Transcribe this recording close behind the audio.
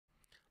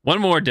One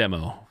more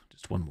demo.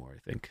 Just one more, I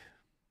think.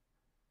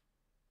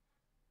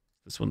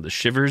 This one, the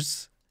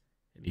Shivers.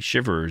 Any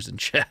Shivers in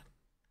chat?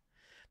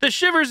 The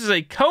Shivers is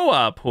a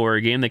co-op horror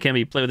game that can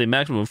be played with a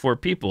maximum of 4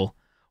 people,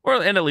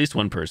 and at least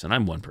one person.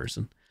 I'm one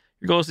person.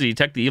 Your goal is to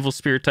detect the evil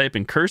spirit type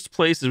in cursed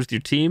places with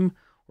your team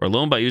or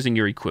alone by using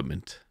your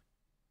equipment.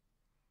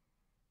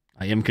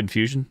 I am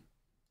Confusion.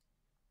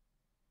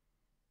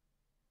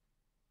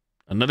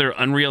 Another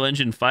Unreal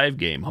Engine 5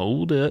 game.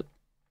 Hold it.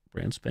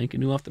 Brand spanking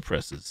new off the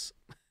presses.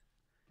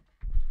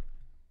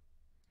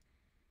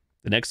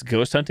 The next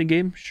ghost hunting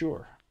game?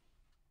 Sure.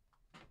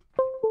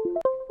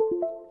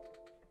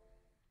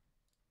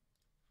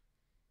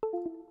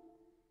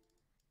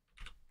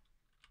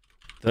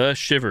 The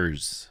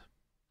Shivers.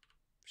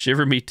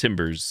 Shiver me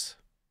timbers.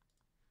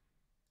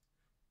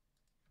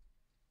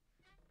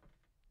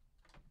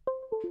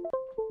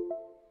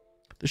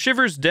 The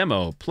Shivers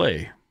demo.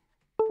 Play.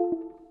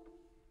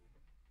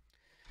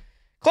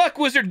 Clock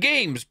Wizard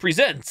Games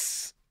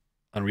presents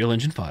Unreal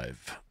Engine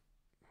 5.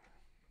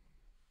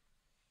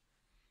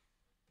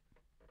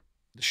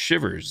 The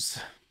Shivers.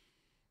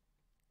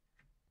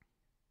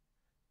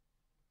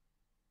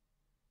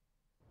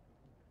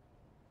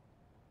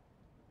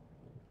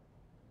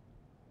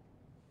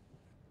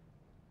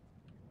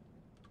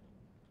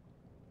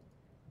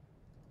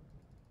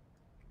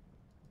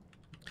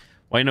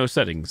 Why no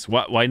settings?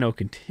 Why no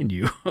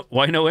continue?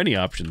 Why no any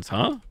options,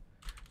 huh?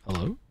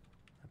 Hello?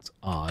 That's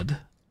odd.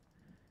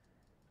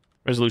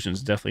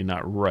 Resolution's definitely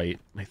not right.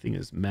 My thing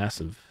is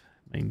massive.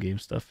 Main game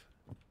stuff.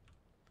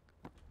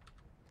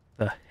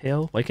 The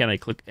hell? Why can't I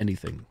click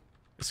anything?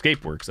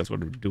 Escape works. That's what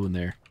we're doing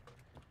there.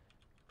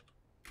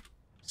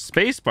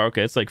 Spacebar.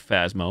 Okay, it's like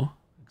Phasmo.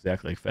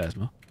 Exactly like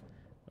Phasmo.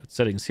 What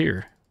settings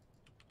here?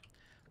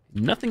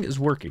 Nothing is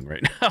working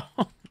right now.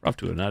 We're off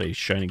to not a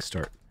shining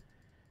start.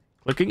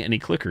 Clicking any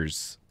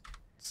clickers.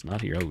 It's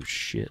not here. Oh,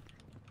 shit.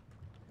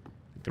 I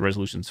think the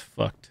resolution's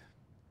fucked.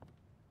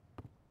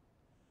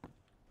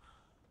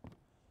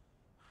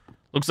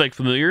 Looks like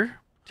familiar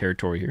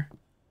territory here.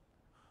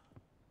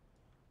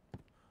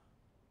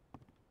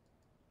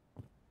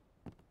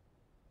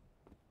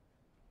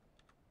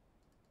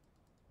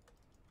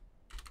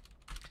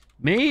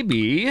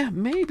 Maybe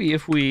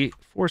if we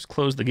force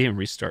close the game and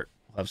restart,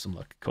 we'll have some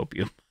luck.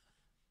 Copium.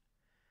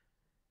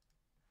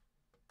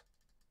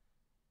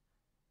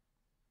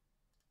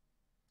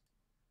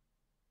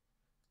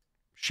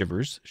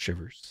 Shivers.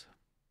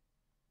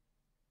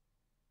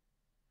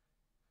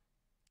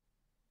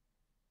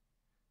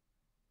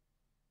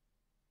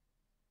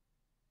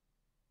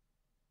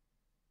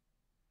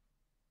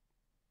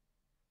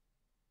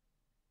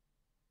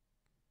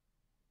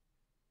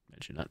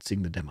 Imagine not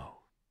seeing the demo.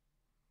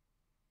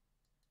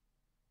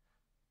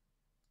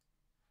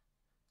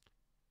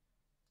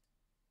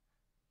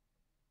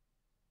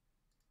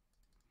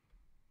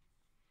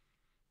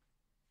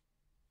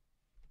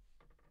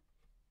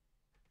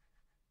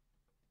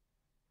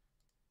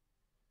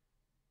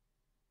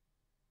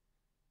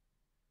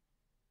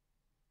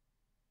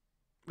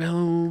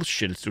 Well,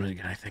 shit, it's doing it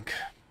again, I think.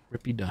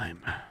 Rippy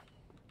dime.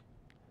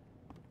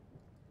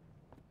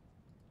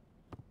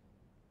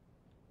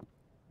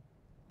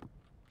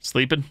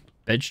 Sleeping?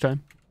 Bedge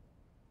time?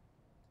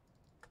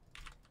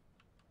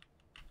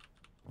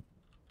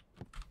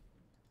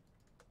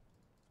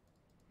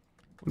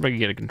 Wonder if I can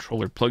get a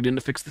controller plugged in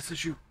to fix this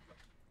issue.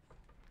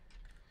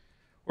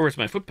 Or is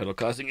my foot pedal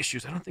causing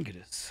issues? I don't think it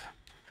is.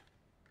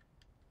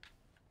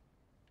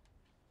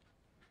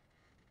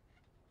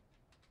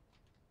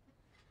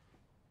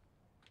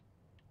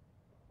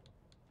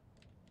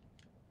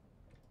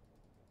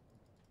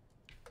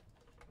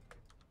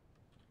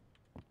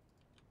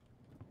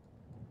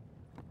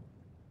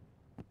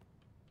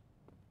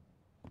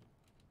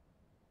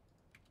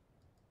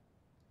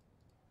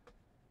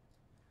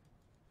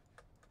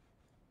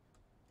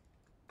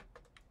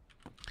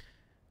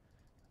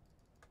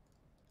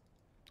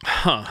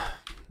 Huh.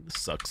 This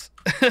sucks.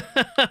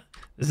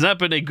 It's not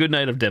been a good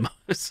night of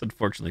demos,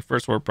 unfortunately.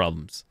 First world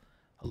problems.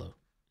 Hello.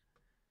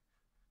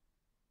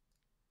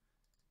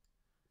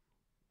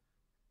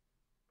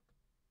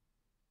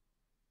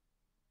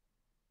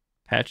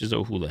 Patches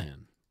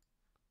O'Houlihan.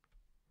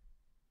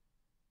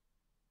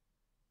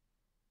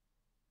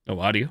 Oh,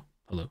 audio?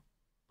 Hello.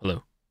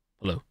 Hello.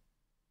 Hello.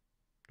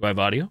 Do I have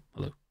audio?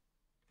 Hello.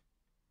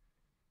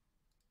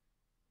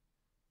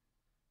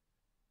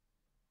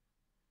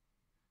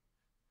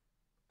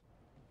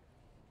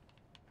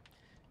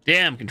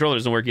 Damn, controller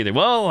doesn't work either.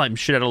 Well, I'm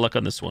shit out of luck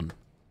on this one.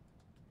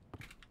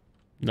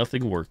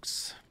 Nothing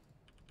works.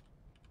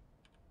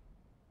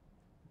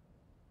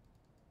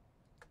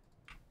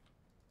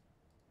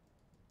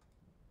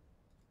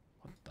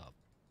 What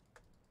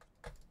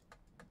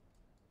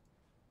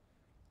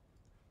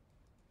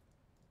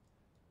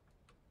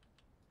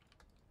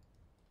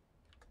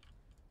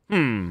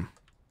the...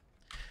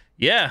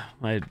 Yeah,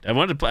 I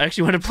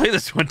actually wanted to play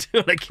this one too,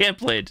 and I can't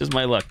play it. Just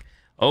my luck.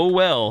 Oh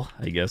well,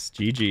 I guess.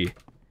 GG.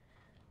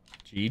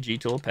 GG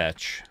to a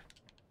patch.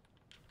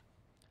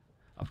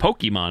 A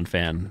Pokemon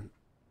fan.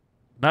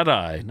 Not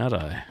I.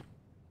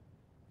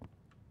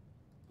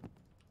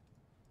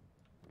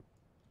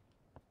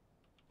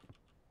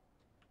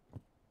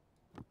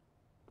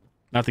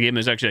 Not the game.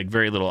 There's actually like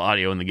very little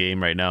audio in the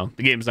game right now.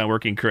 The game's not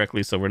working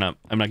correctly, so I'm not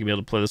gonna be able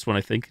to play this one,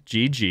 I think.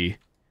 GG.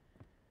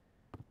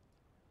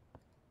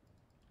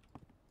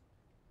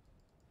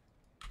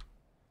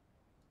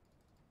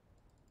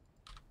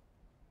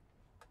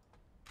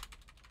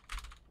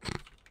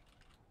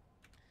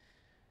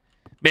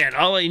 Man,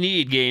 all I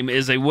need, game,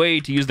 is a way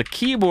to use the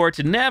keyboard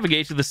to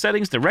navigate to the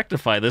settings to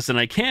rectify this, and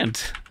I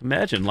can't.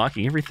 Imagine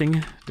locking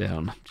everything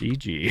down.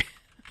 GG.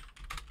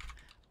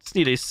 Just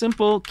need a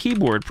simple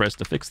keyboard press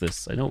to fix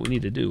this. I know what we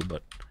need to do,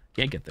 but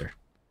can't get there.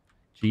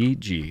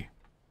 GG.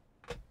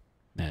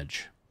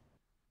 Madge.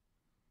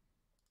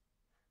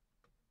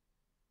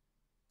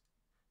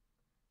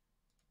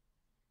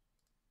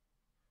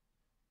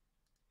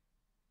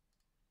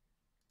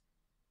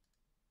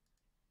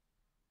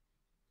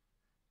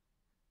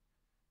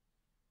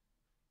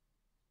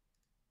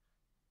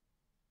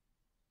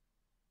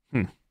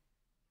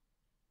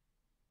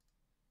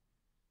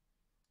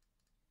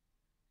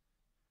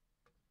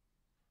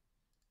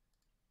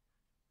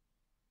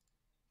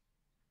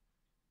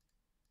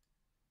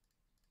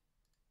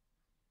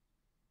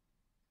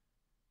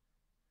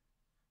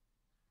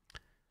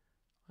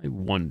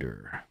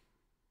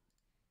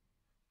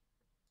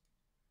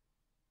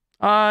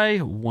 I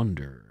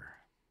wonder.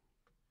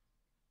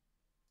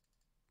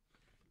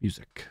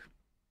 Music.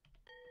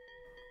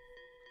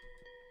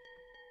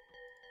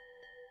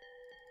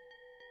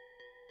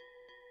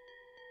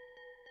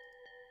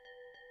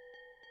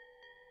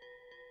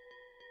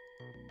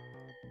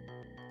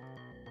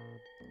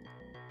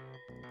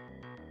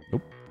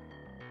 Nope.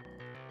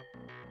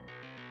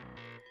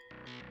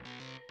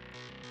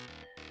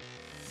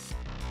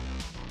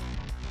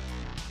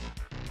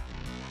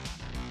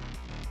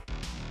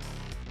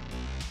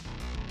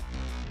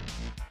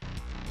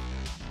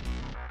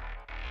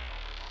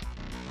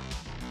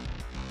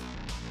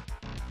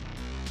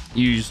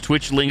 You used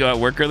Twitch lingo at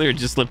work earlier? It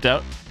just slipped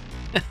out?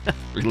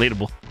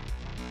 Relatable.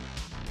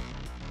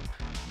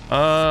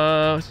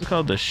 What's it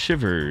called? The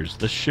Shivers.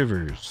 The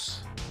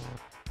Shivers.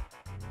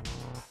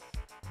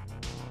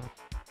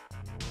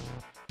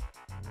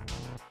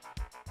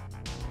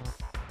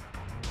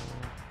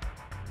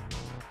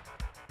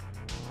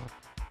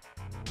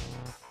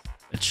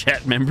 A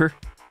chat member?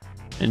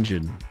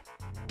 Engine.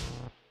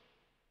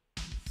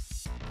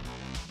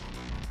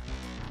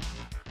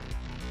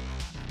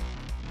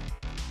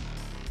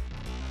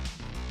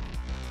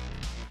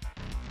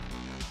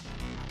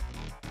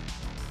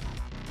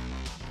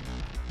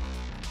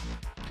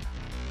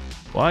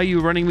 Why are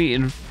you running me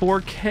in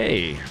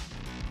 4K?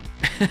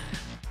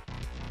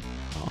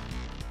 Oh.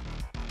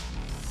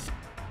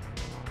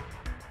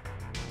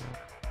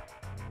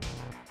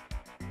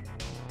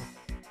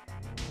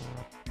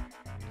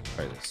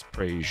 Try this.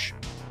 Praise.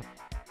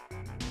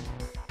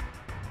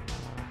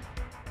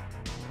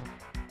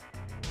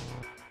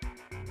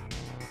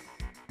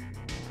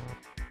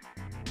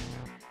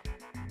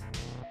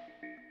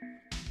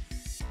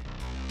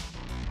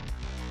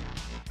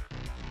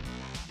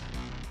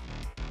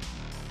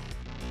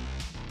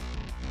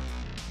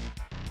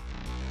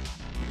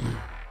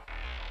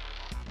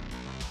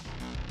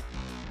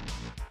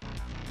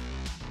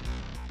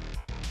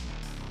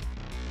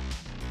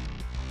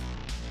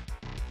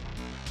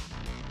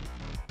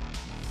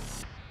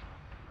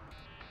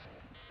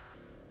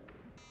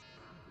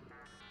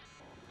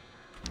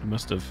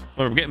 Must have.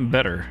 Well, we're getting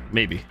better.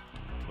 Maybe.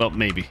 Well,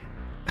 maybe.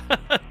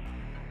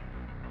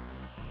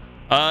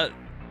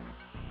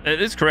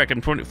 It is correct.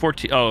 I'm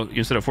 14. Oh,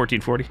 you said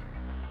 1440?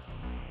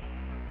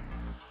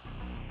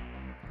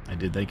 I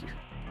did. Thank you.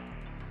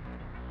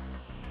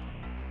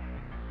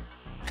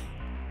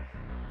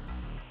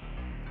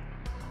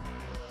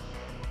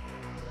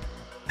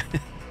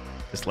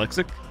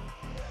 Dyslexic?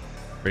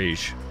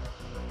 Rage.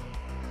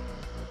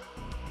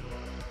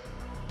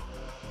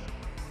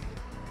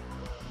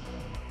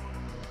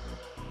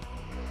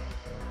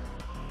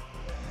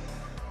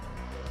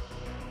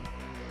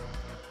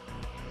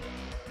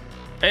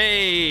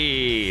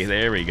 Hey,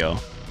 there we go.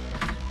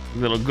 A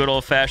little good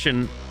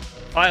old-fashioned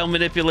file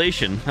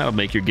manipulation. That'll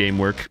make your game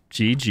work.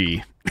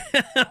 GG.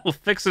 We'll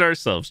fix it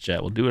ourselves, chat.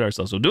 We'll do it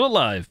ourselves. We'll do it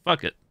live.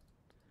 Fuck it.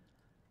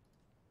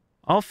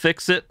 I'll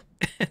fix it.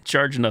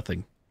 Charge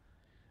nothing.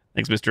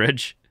 Thanks, Mr.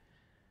 Edge.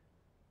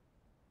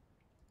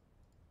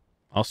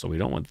 Also, we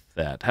don't want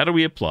that. How do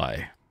we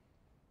apply?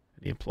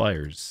 Any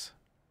appliers?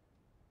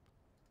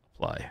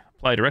 Apply.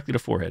 Apply directly to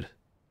forehead.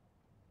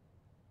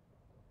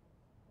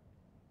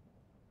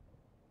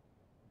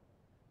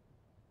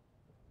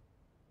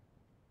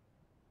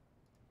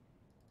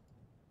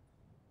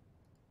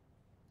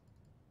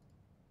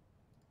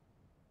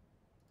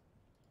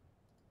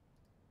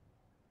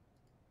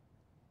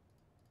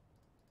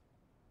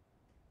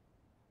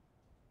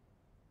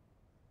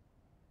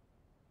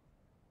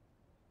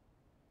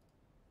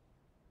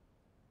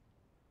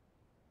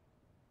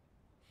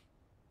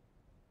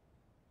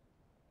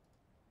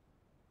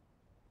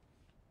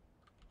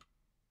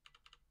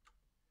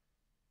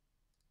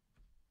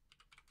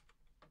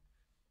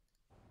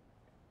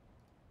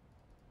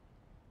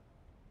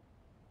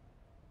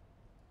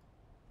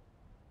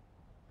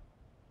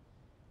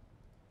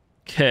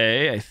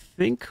 Okay, I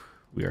think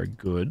we are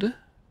good.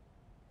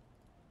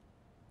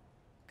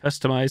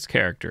 Customize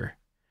character.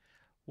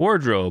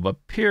 Wardrobe,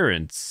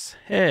 appearance,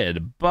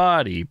 head,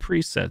 body,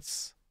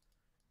 presets.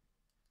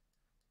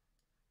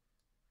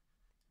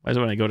 Why is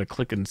it when I go to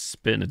click and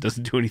spin, it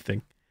doesn't do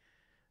anything?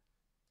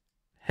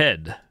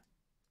 Head. What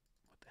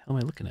the hell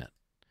am I looking at?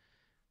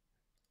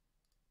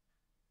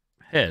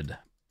 Head.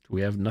 Do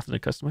we have nothing to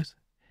customize?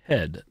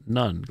 Head.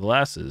 None.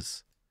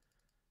 Glasses.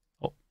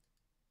 Oh.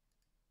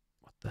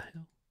 What the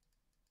hell?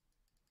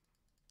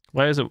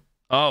 Why is it?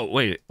 Oh,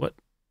 wait. What?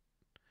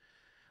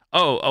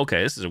 Oh,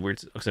 okay. This is a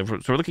weird. Okay, so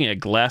we're looking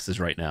at glasses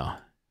right now.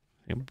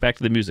 Back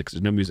to the music.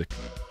 There's no music.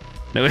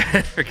 No,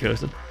 there it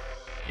goes.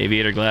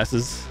 Aviator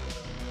glasses.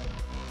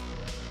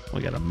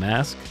 We got a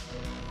mask.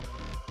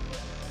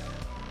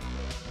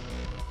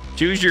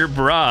 Choose your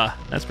bra.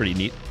 That's pretty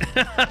neat.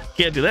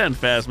 Can't do that in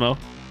Phasmo.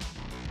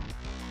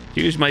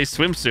 Choose my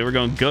swimsuit. We're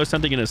going ghost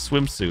hunting in a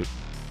swimsuit.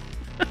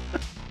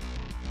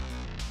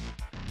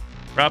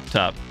 Crop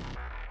top.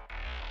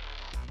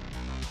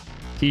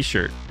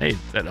 T-shirt. Hey,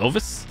 is that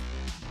Elvis?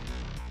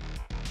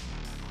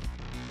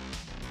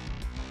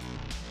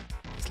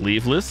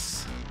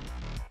 Sleeveless.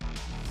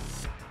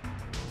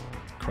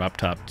 Crop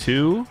top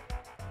 2.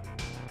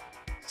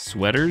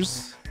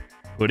 Sweaters.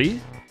 Hoodie.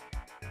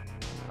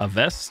 A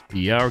vest.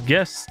 Be our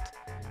guest.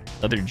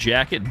 Leather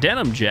jacket.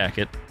 Denim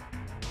jacket.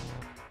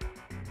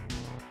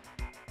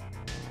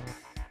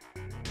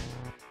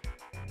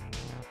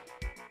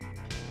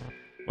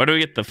 Why do we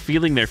get the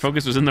feeling their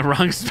focus was in the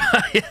wrong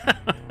spot?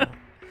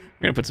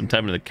 We're gonna put some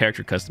time into the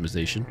character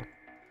customization.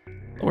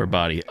 Lower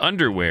body.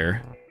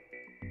 Underwear.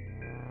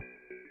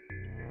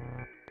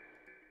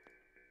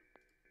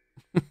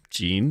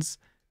 Jeans.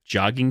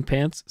 Jogging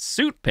pants.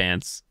 Suit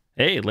pants.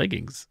 Hey,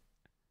 leggings.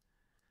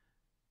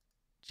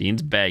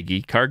 Jeans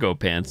baggy. Cargo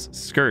pants.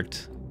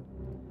 Skirt.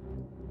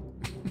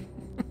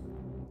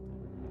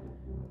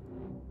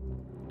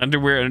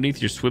 Underwear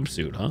underneath your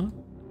swimsuit, huh?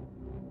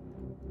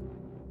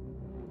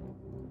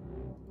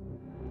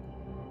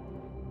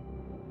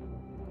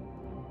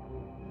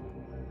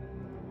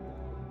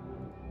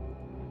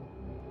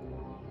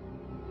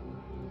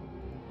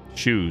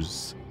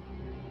 Shoes.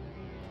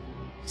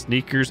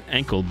 Sneakers,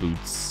 ankle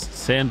boots,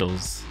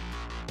 sandals,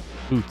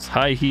 boots,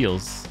 high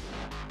heels.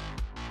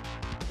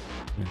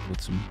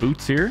 Put some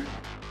boots here.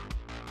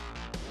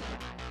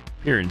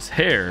 Appearance,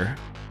 hair.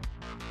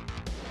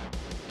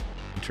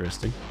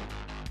 Interesting.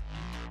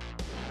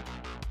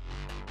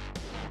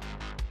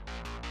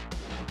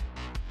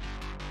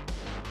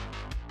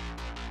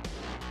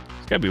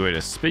 There's gotta be a way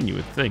to spin, you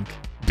would think.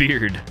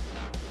 Beard.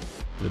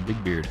 With a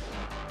big beard.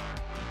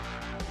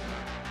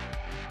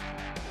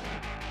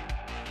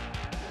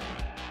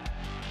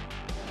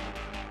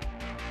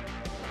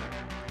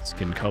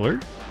 Skin color.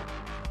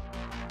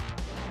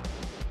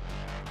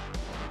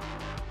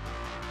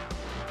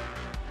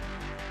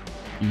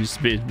 You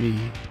spin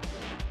me.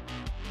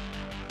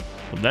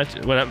 Well, that's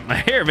what my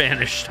hair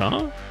vanished,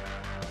 huh?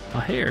 My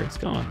hair, it's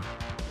gone.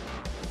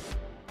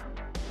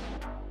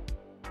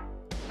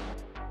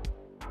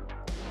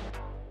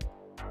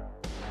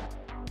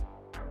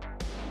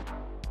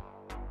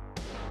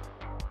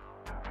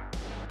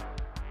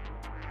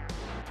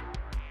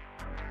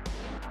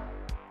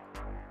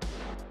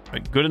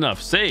 Right, good enough.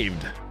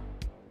 Saved.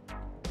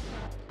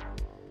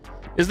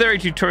 Is there a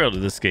tutorial to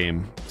this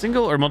game?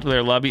 Single or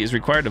multiplayer lobby is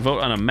required to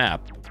vote on a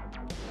map.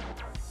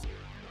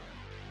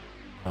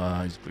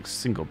 Just click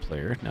single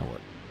player. Now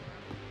what?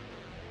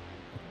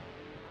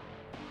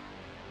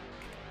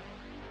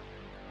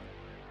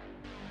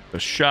 The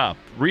shop.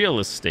 Real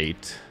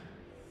estate.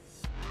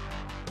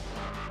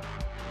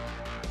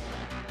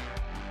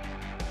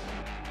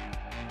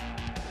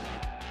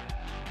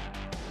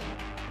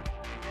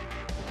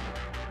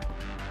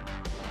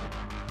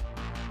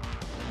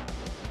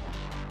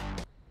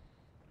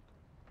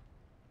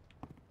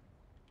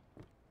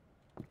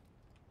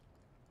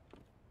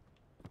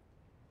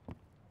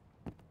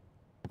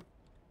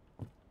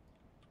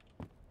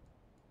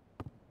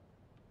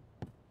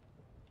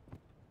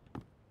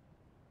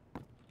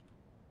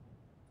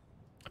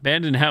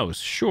 Abandoned house,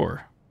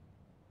 sure.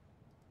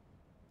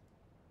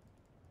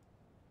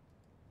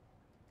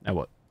 Now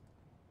what?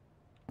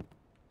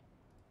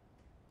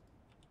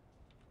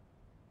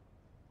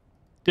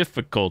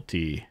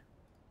 Difficulty.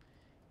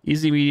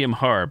 Easy, medium,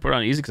 hard. Put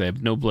on easy because I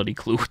have no bloody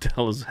clue what the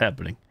hell is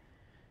happening.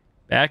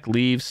 Back,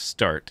 leave,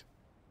 start.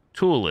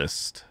 Tool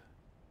list.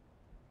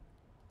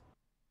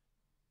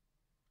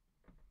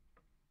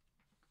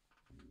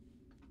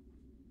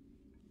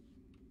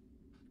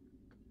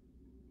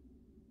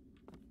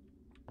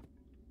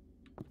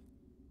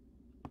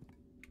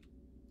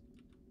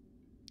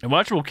 A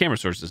watchable camera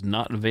source is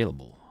not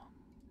available.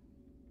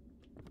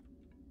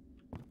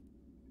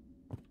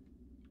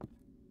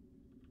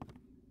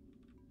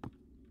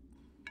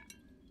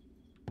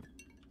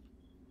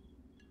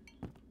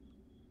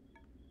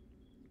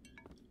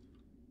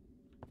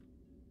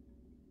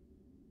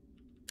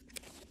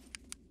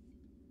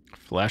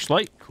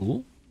 Flashlight,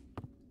 cool.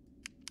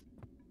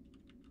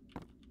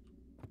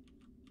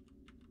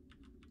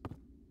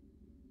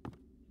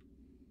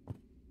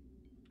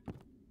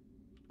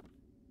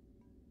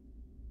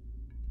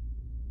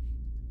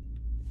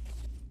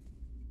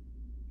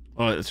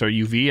 Oh, it's our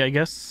UV, I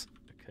guess.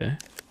 Okay.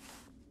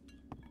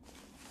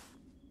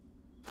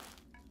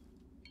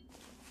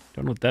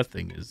 Don't know what that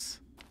thing is.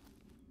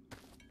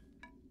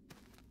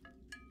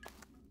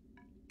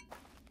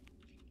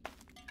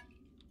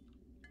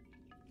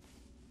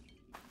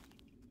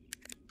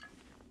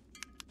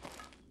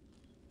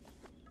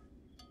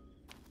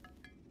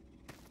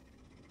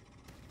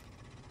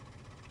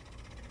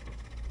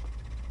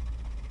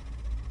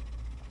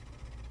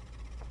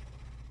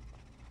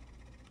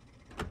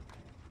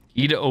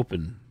 E to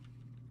open.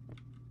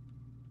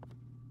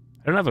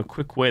 I don't have a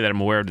quick way that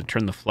I'm aware of to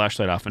turn the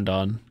flashlight off and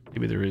on.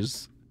 Maybe there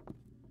is.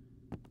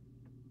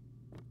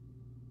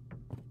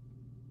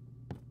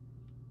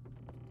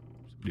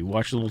 Somebody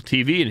watch a little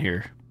TV in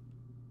here.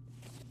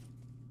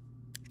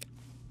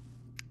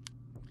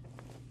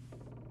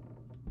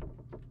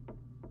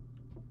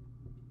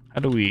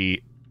 How do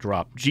we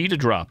drop? G to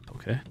drop,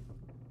 okay.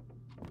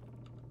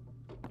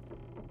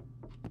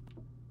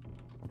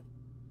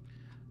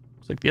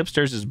 Looks like the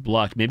upstairs is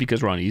blocked. Maybe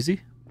because we're on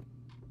easy?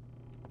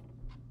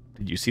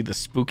 Did you see the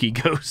spooky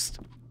ghost?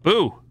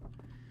 Boo!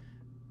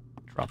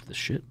 Drop this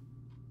shit.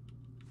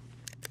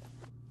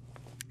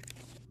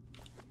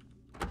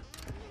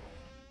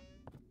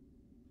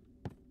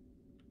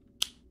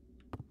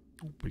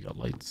 Oh, we got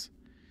lights.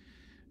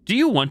 Do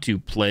you want to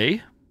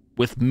play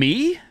with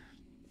me?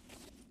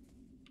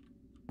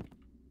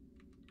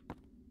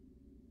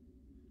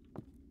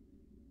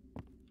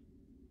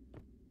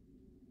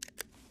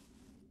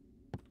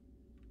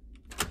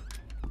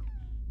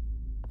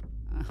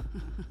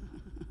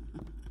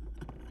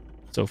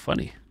 So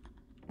funny.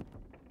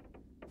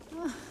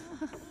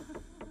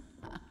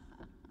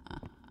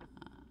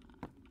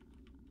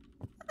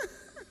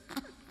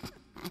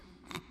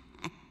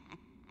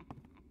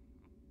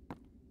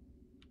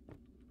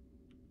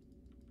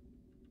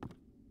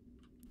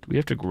 Do we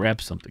have to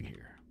grab something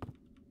here?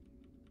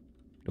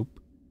 Nope.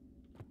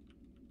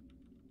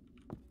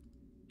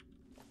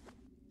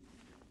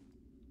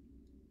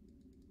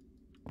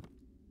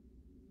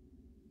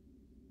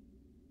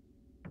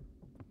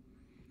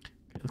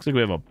 It looks like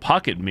we have a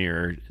pocket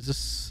mirror. Is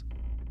this...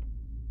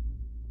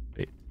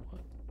 Wait,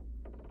 what?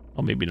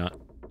 Oh, maybe not.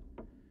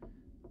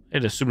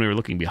 I'd assume we were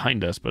looking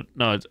behind us, but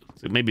no,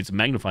 maybe it's a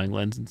magnifying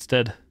lens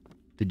instead.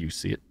 Did you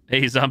see it?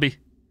 Hey, zombie.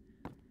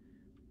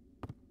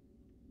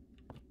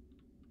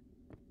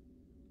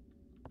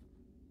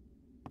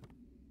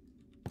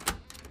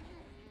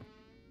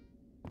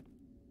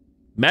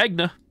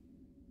 Magna.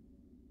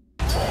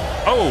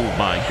 Oh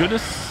my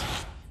goodness.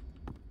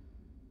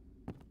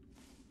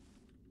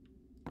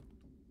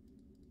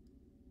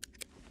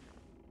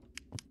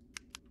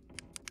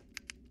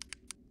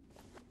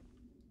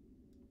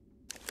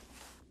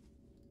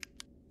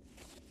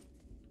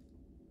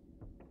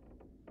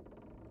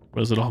 What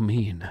does it all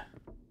mean?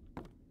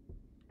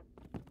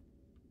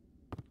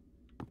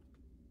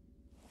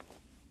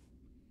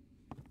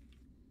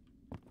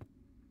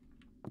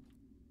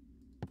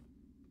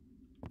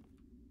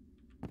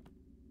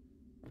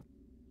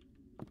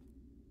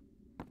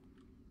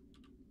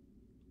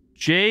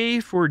 J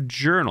for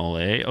journal,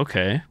 eh?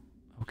 Okay.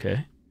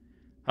 Okay.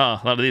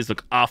 A lot of these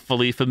look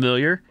awfully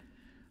familiar.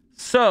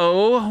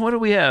 So, what do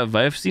we have?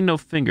 I've seen no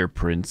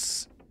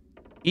fingerprints.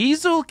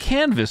 Easel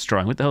canvas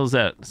drawing. What the hell is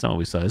that? That's not what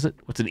we saw, is it?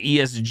 What's an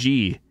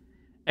ESG?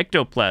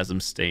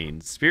 Ectoplasm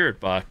stain. Spirit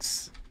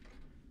box.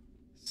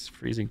 It's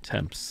freezing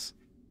temps.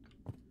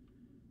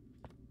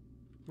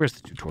 Where's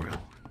the tutorial?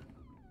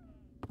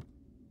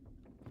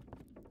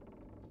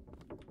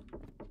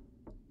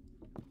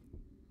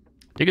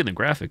 Digging the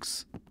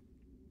graphics.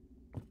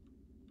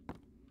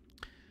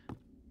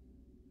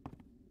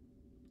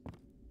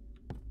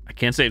 I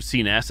can't say I've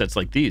seen assets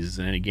like these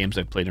in any games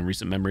I've played in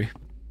recent memory.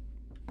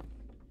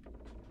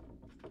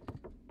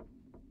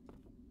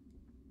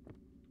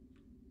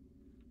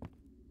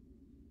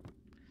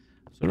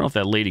 So I don't know if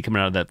that lady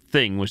coming out of that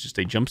thing was just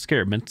a jump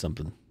scare or meant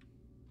something.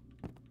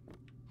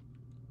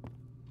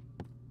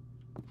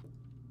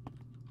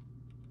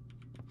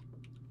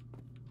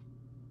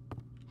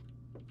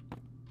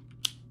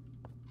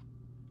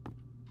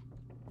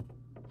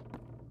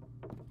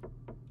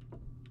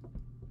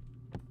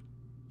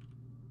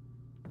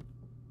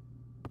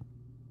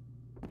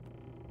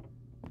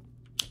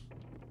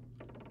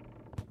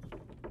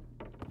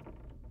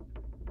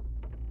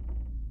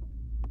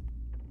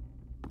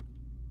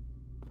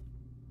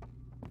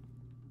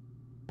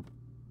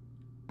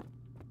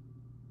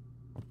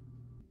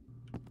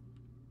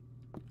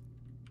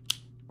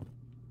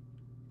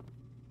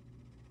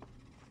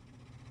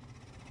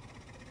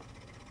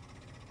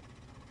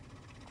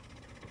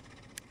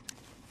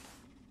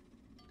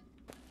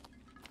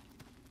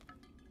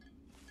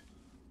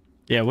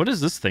 Yeah, what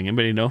is this thing?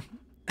 Anybody know?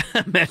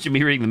 Imagine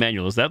me reading the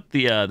manual. Is that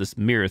the this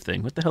mirror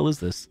thing? What the hell is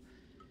this?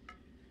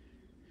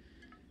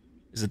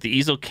 Is it the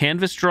easel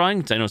canvas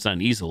drawing? I know it's not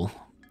an easel.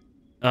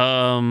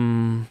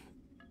 Would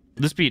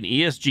this be an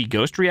ESG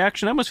ghost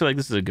reaction? I almost feel like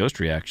this is a ghost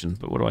reaction,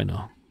 but what do I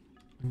know?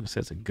 I'm gonna say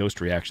it's a ghost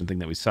reaction thing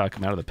that we saw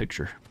come out of the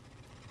picture.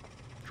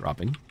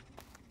 Dropping.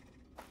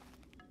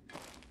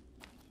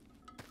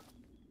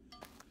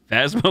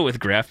 Phasma with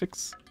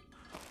graphics?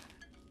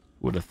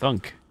 Who would have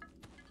thunk?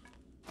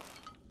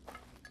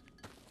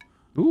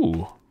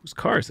 Ooh, whose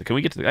car is it? Can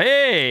we get to the...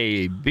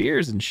 Hey,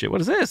 beers and shit.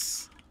 What is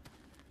this?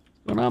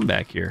 What's going on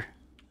back here?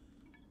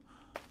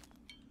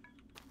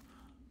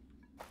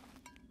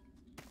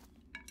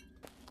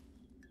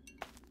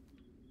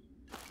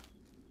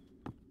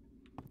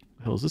 What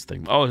the hell is this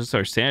thing? Oh, this is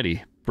our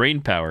sanity.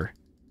 Brain power.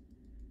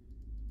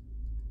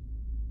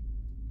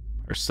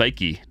 Our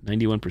psyche.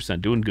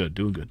 91%. Doing good,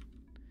 doing good.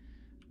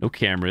 No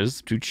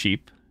cameras. Too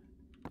cheap.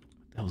 What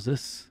the hell is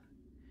this?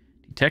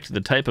 Detect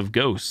the type of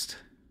ghost.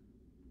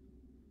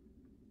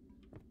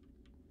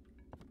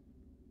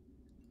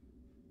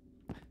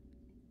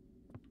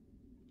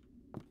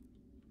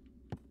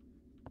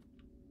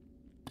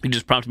 He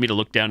just prompted me to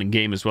look down in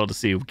game as well to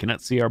see. We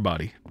cannot see our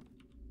body.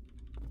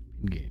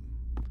 In game.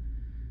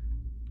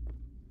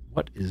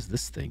 What is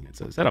this thing?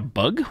 Is that a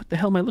bug? What the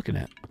hell am I looking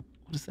at?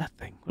 What is that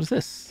thing? What is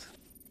this?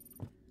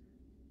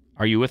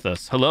 Are you with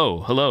us? Hello,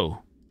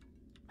 hello.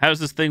 How does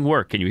this thing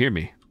work? Can you hear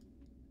me?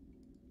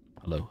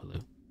 Hello, hello.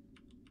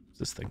 What's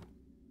this thing?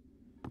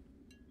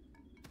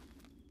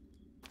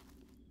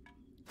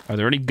 Are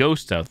there any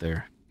ghosts out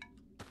there?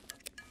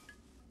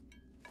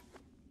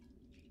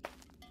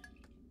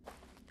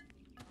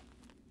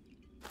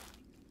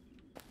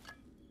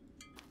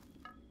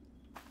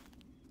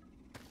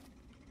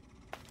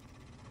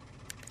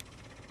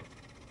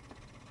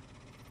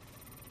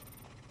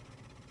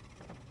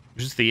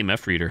 Just the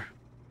EMF reader.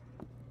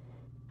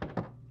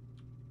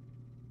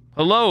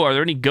 Hello, are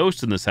there any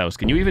ghosts in this house?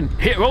 Can you even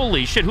hit?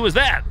 Holy shit, who is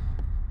that?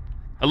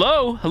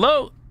 Hello?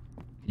 Hello?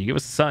 Can you give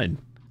us a sign?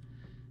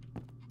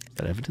 Is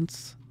that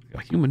evidence?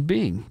 A human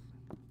being.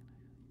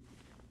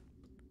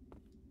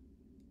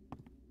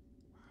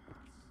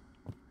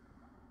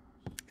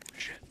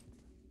 Shit.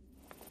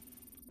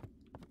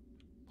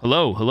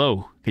 Hello,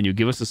 hello. Can you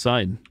give us a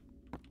sign?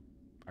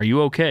 Are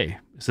you okay?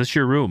 Is this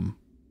your room?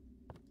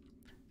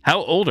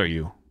 How old are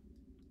you?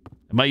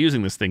 Am I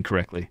using this thing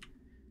correctly?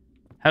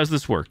 How does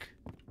this work?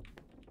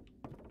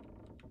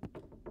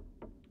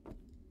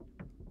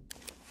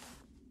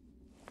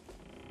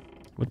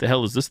 What the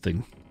hell is this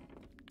thing?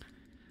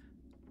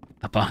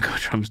 The bongo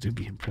drums do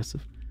be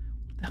impressive.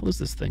 What the hell is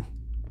this thing?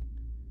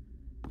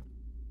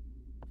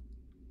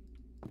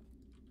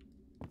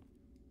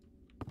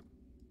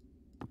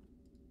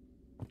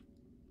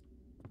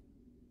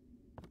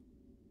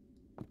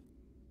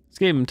 This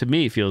game, to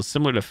me, feels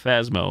similar to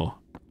Phasmo.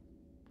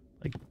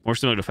 Like, more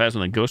similar to Phasma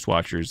than Ghost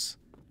Watchers.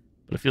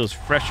 But it feels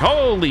fresh.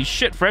 Holy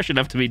shit, fresh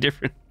enough to be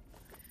different.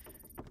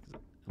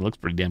 It looks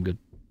pretty damn good.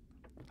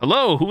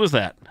 Hello, who was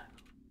that?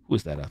 Who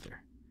is that out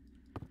there?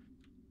 I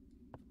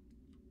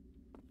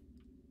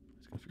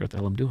gotta figure out the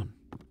hell I'm doing.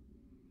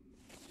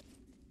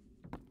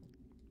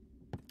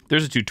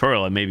 There's a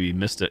tutorial. I maybe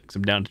missed it because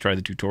I'm down to try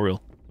the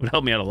tutorial. It would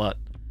help me out a lot.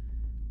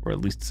 Or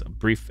at least a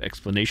brief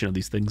explanation of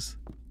these things.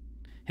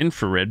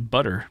 Infrared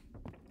butter.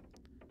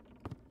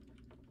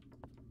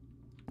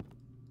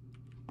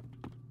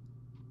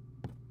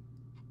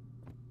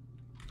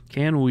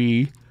 Can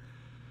we...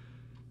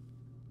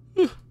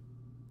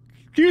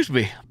 Excuse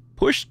me.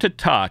 Push to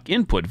talk.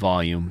 Input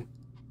volume.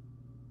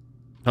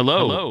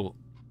 Hello. Hello.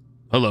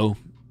 Hello.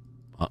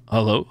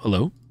 Hello.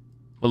 Hello.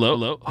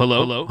 Hello.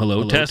 Hello. Hello.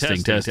 Hello.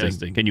 Testing.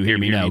 Testing. Can you hear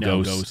me now,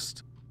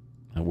 Ghost?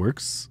 That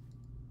works.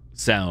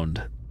 Sound.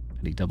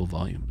 I need double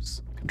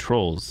volumes.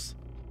 Controls.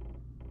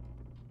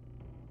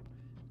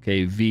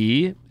 Okay.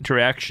 V.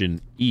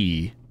 Interaction.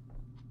 E.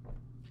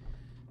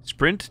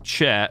 Sprint.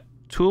 Chat.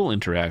 Tool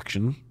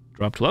interaction.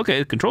 Drop tool. Okay.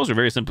 The controls are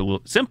very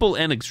simple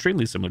and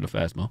extremely similar to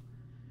Phasmo.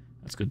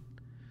 That's good.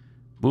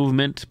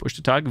 Movement, push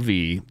to talk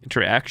V,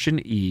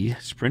 interaction E,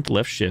 sprint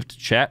left shift,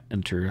 chat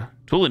enter,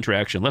 tool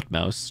interaction left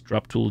mouse,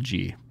 drop tool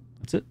G.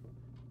 That's it.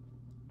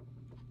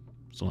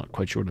 Still not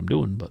quite sure what I'm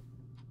doing, but.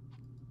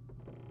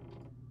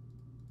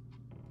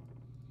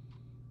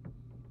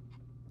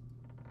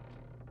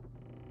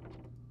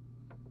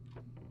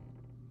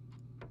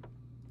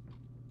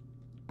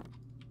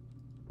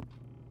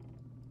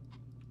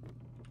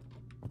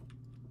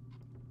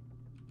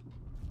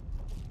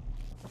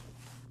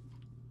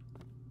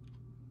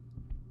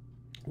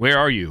 Where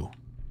are you?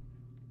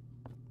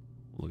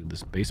 Look at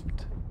this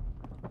basement.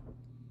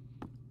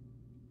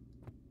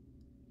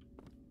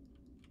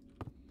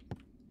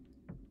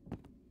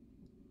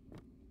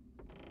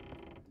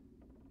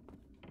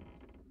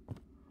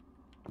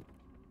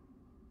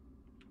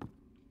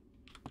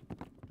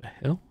 The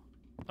hell?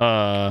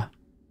 Okay,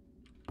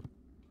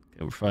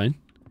 we're fine.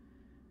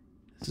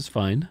 This is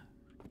fine.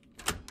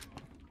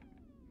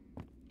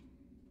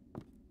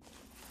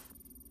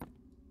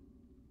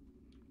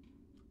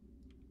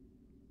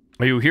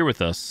 Are you here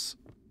with us?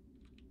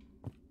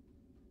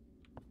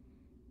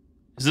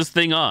 Is this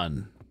thing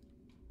on?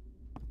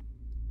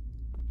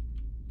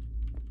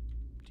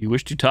 Do you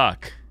wish to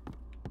talk?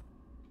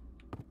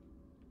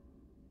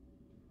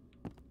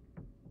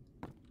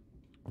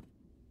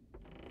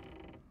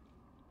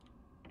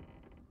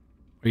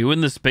 Are you in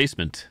this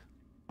basement?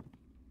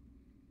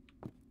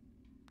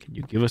 Can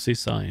you give us a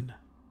sign?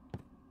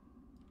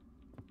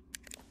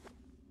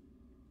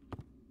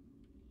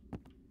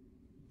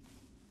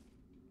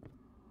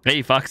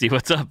 Hey, Foxy,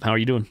 what's up? How are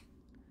you doing?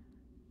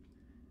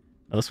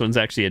 Oh, this one's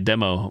actually a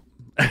demo.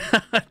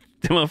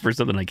 Demo for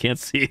something I can't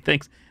see.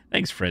 Thanks,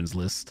 friends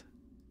list.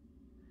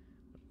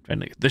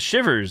 The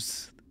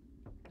Shivers.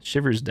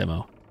 Shivers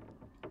demo.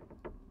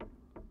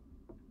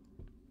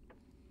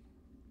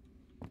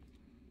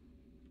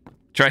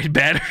 Tried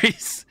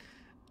batteries.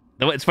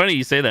 It's funny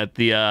you say that.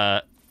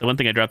 The one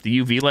thing I dropped, the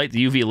UV light,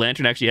 the UV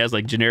lantern actually has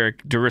like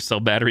generic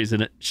Duracell batteries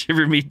in it.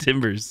 Shiver me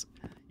timbers.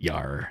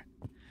 Yar.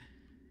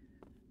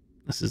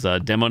 This is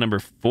demo number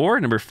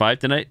 4, number 5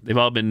 tonight. They've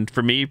all been,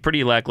 for me,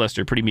 pretty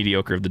lackluster, pretty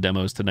mediocre of the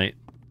demos tonight.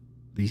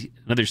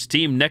 Another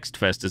Steam Next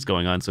Fest is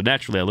going on, so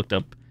naturally I looked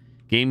up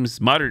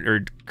games, modern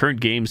or current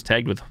games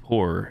tagged with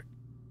horror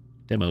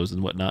demos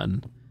and whatnot,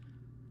 and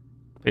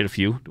played a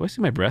few. Do I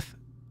see my breath?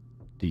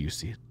 Do you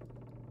see it?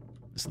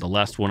 This is the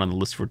last one on the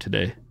list for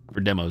today, for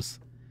demos.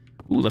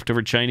 Ooh,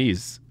 leftover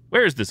Chinese.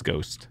 Where is this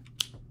ghost?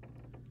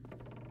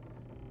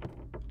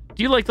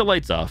 Do you like the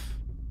lights off?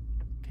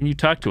 Can you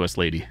talk to us,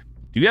 lady?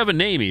 Do you have a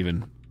name,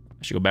 even?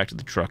 I should go back to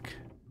the truck.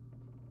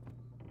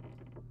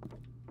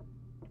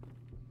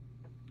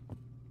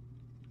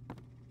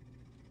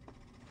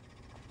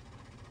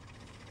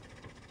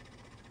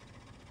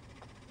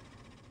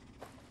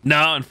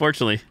 No,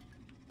 unfortunately.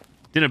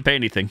 Didn't pay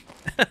anything.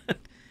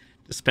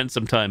 Just spent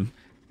some time.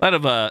 A lot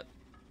of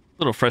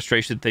little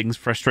frustrating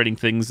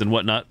things and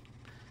whatnot.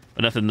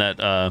 But nothing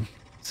that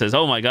says,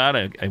 oh my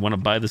god, I want to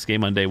buy this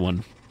game on day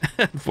one.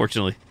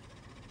 Unfortunately.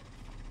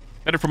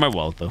 Better for my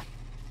wallet, though.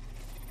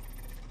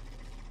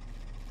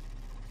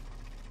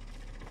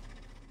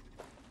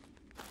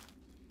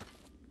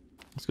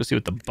 Let's go see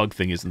what the bug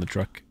thing is in the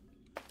truck.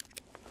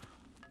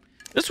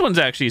 This one's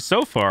actually,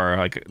 so far,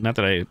 like, not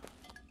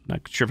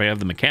sure if I have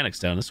the mechanics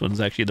down. This one's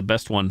actually the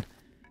best one.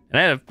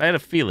 And I had a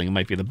feeling it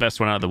might be the best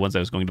one out of the ones I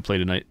was going to play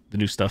tonight. The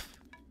new stuff.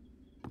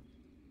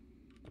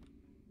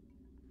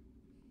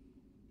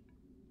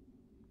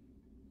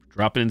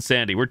 Dropping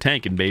insanity. We're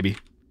tanking, baby.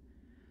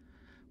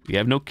 We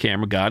have no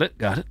camera. Got it.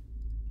 Got it.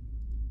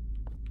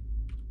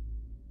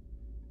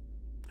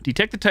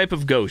 Detect the type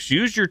of ghost.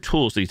 Use your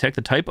tools to detect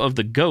the type of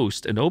the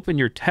ghost and open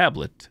your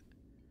tablet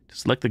to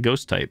select the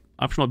ghost type.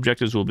 Optional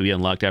objectives will be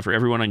unlocked after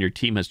everyone on your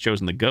team has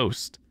chosen the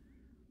ghost.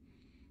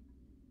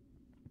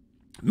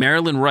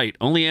 Marilyn Wright.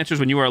 Only answers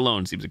when you are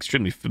alone. Seems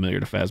extremely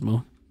familiar to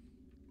Phasmo.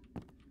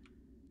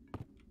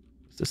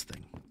 What's this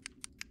thing?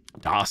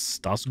 Das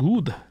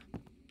gut.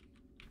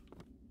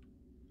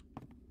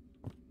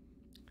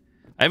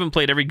 I haven't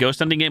played every ghost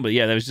hunting game, but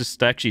yeah, I was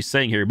just actually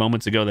saying here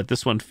moments ago that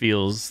this one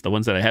feels, the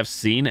ones that I have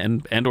seen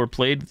and or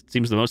played,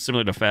 seems the most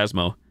similar to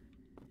Phasmo.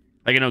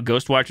 Like, I know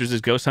Ghost Watchers is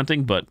ghost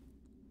hunting, but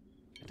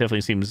it definitely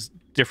seems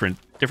different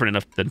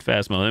enough than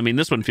Phasmo. I mean,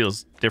 this one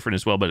feels different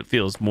as well, but it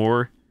feels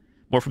more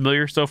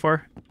familiar so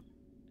far.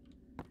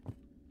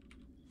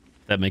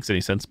 If that makes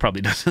any sense.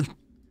 Probably doesn't. What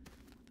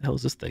the hell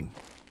is this thing?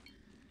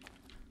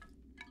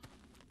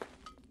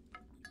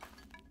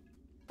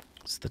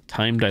 It's the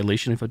time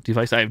dilation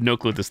device. I have no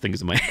clue what this thing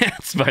is in my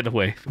hands, by the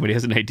way. If anybody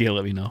has an idea,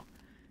 let me know.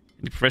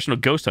 Any professional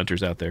ghost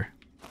hunters out there?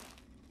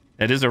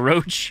 That is a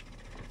roach.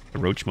 A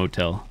roach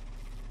motel.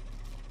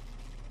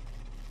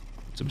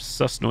 Some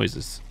sus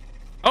noises.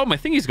 Oh, my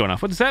thingy's going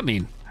off. What does that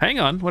mean? Hang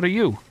on. What are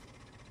you?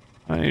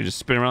 I just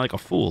spin around like a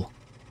fool.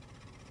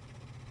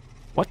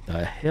 What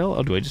the hell?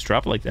 Oh, do I just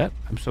drop it like that?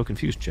 I'm so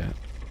confused, chat.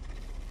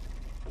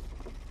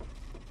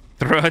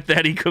 Throw out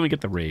that eco and get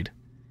the raid.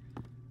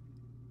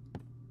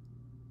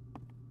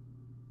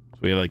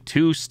 We have like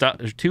two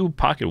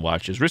pocket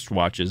watches, wrist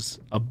watches,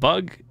 a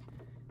bug,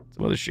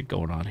 some other shit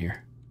going on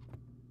here.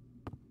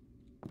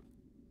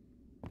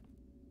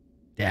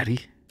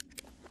 Daddy.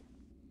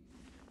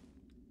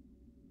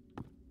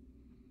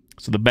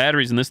 So the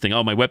batteries in this thing,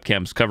 oh, my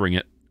webcam's covering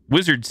it.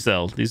 Wizard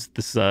cell. This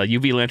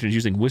UV lantern is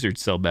using wizard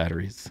cell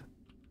batteries.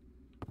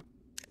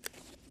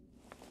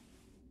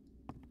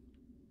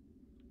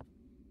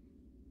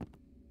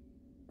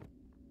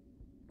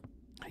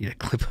 I need a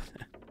clip of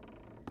that.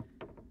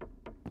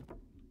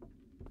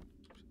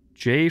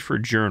 J for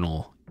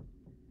journal.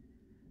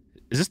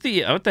 Is this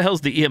the... What the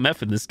hell's the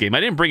EMF in this game? I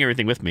didn't bring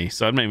everything with me,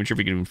 so I'm not even sure if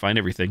we can even find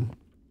everything.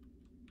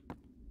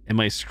 Am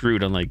I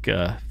screwed on like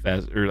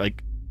Phasmo?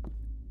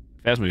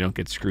 We don't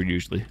get screwed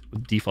usually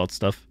with default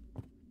stuff.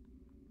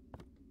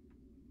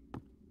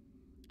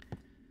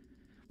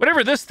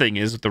 Whatever this thing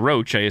is with the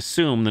roach, I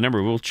assume the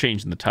number will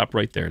change in the top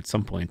right there at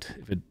some point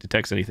if it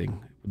detects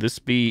anything. Would this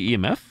be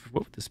EMF?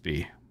 What would this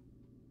be?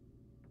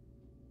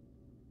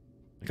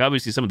 Like,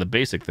 obviously, some of the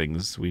basic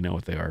things, we know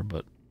what they are,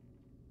 but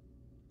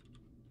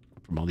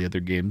from all the other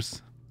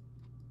games.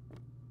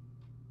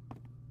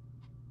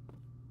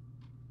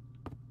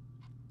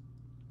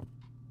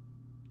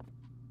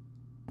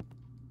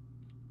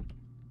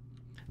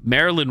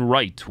 Marilyn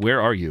Wright, where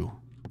are you?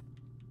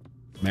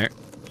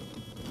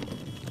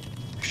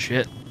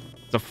 Shit.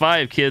 It's a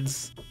 5,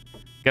 kids.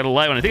 Got a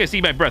live one. I think I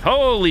see my breath.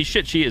 Holy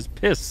shit, she is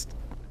pissed.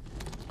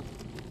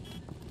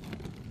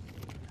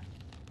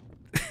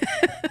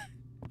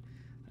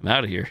 I'm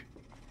out of here.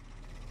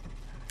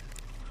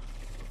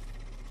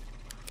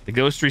 The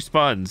ghost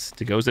responds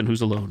to goes in who's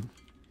alone.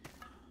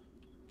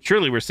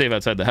 Surely we're safe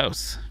outside the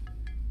house.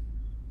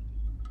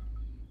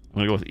 I'm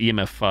gonna go with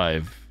EMF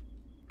 5.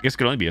 I guess it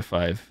could only be a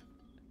 5.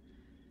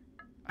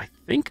 I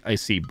think I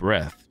see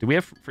breath. Do we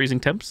have freezing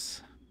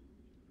temps?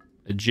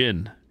 A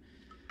djinn.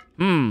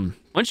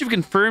 Once you've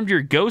confirmed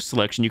your ghost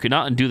selection, you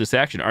cannot undo this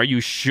action. Are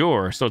you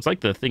sure? So it's like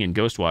the thing in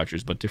Ghost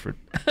Watchers, but different.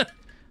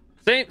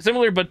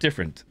 Similar, but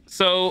different.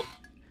 So,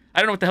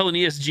 I don't know what the hell an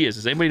ESG is.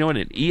 Does anybody know what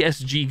an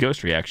ESG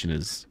ghost reaction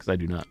is? Because I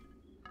do not.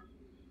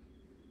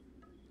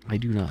 I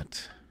do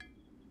not.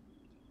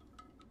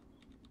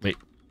 Wait,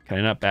 can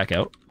I not back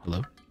out?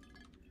 Hello?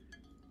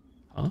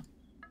 Huh?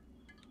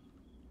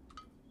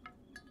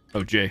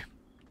 Oh, Jay.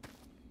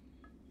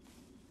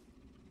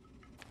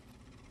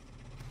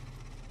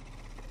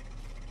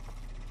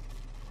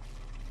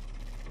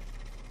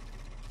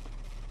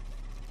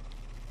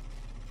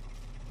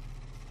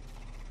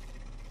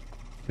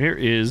 Where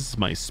is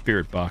my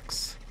spirit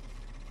box?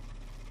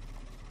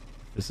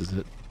 This is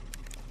it.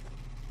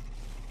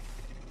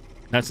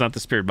 That's not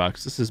the spirit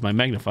box. This is my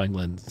magnifying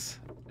lens.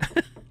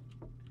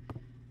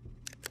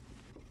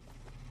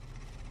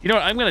 You know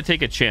what? I'm gonna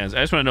take a chance. I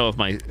just want to know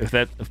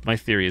if my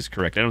theory is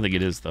correct. I don't think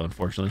it is though,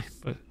 unfortunately.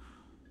 But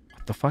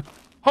what the fuck?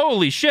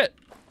 Holy shit!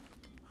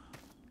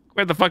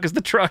 Where the fuck is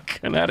the truck?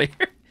 I'm out of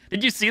here.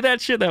 Did you see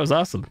that shit? That was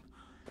awesome.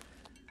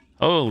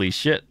 Holy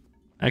shit!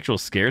 Actual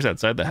scares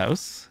outside the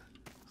house.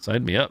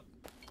 Sign me up.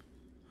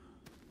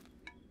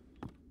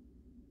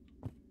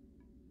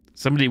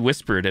 Somebody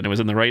whispered, and it was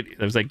in the right.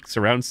 It was like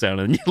surround sound,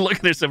 and you look.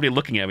 There's somebody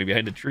looking at me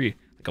behind a tree,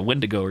 like a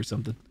Wendigo or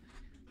something.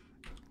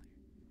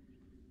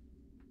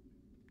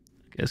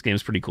 Okay, this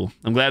game's pretty cool.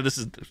 I'm glad this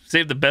is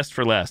saved the best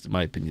for last, in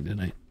my opinion,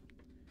 tonight.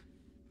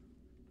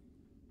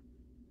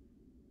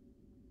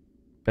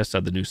 Best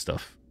out the new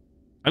stuff.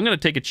 I'm gonna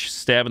take a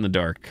stab in the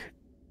dark.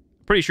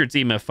 Pretty sure it's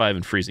EMF 5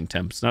 and freezing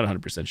temps. Not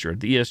 100% sure.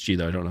 The ESG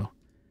though, I don't know.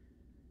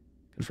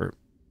 Confirm.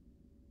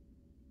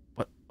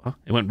 What? Huh?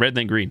 It went red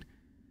then green.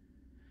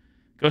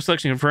 Ghost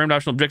selection confirmed.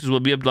 Optional objectives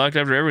will be unlocked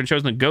after everyone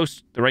shows the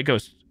ghost, the right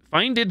ghost.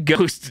 Finded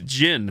ghost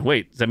djinn.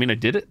 Wait, does that mean I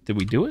did it? Did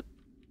we do it?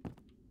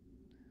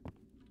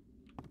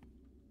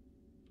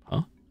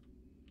 Huh?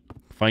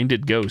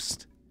 Finded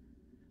ghost.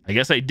 I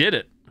guess I did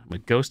it. I'm a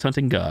ghost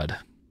hunting god.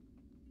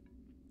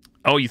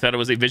 Oh, you thought it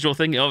was a visual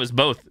thing? Oh, it was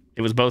both.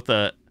 It was both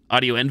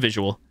audio and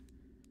visual.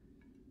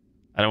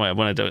 I don't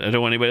want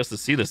anybody else to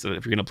see this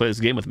if you're gonna play this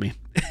game with me.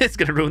 It's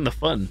gonna ruin the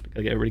fun.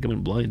 Gotta get everybody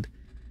coming blind.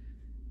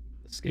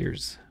 The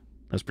scares.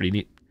 That's pretty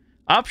neat.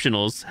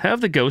 Optionals,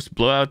 have the ghost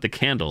blow out the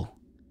candle.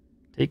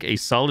 Take a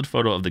solid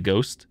photo of the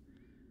ghost.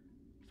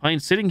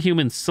 Find sitting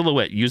human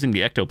silhouette using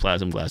the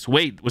ectoplasm glass.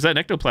 Wait, was that an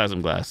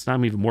ectoplasm glass? Now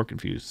I'm even more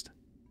confused.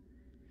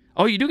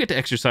 Oh, you do get to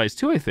exercise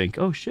too, I think.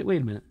 Oh shit,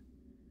 wait a minute.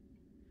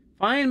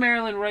 Find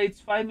Marilyn Wright's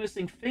 5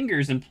 missing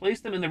fingers and place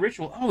them in the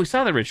ritual. Oh, we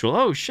saw the ritual.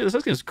 Oh shit,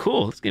 this game is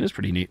cool. This game is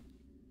pretty neat.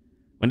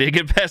 When did you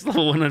get past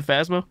level 1 on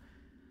Phasmo?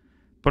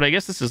 But I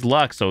guess this is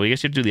locked, so I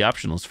guess you have to do the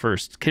optionals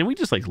first. Can we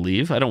just, like,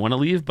 leave? I don't want to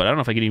leave, but I don't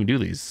know if I can even do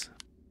these.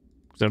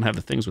 Because I don't have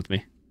the things with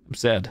me. I'm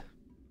sad.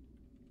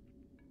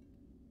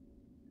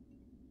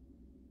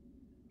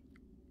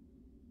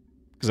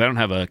 Because I don't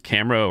have a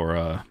camera or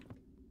a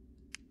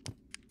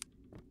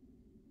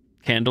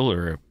candle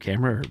or a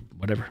camera or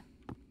whatever.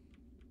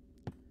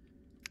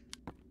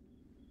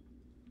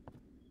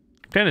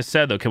 Kind of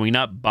sad, though. Can we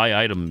not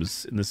buy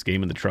items in this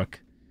game in the truck?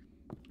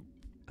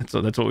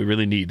 That's what we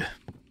really need.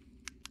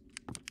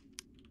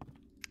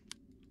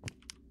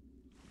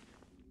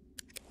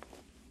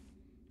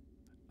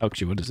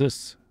 Actually, what is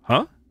this?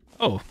 Huh?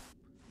 Oh.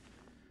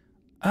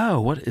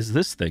 Oh, what is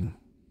this thing?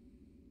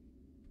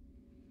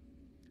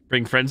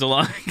 Bring friends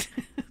along?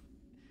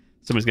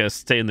 Somebody's got to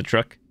stay in the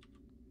truck.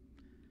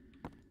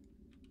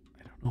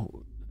 I don't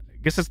know.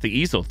 I guess that's the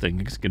easel thing.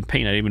 I guess you can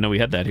paint. I didn't even know we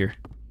had that here.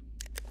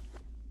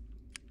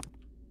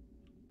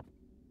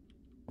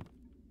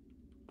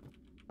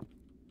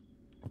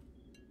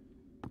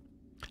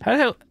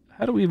 How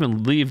do we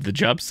even leave the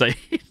job site?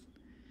 It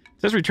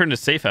says return to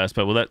safe house,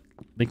 but will that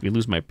make me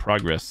lose my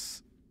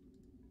progress?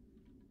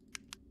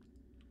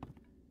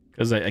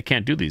 Because I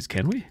can't do these,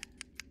 can we?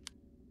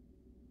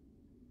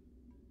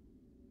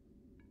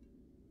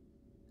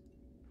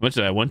 Much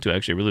as I want to,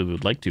 actually, I really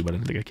would like to, but I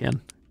don't think I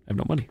can. I have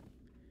no money.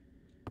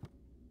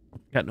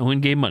 Got no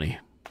in-game money.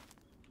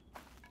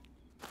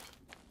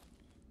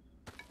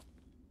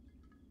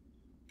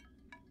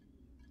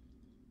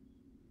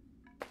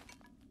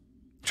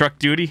 Truck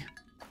duty.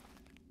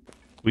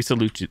 We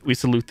salute you. We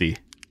salute thee.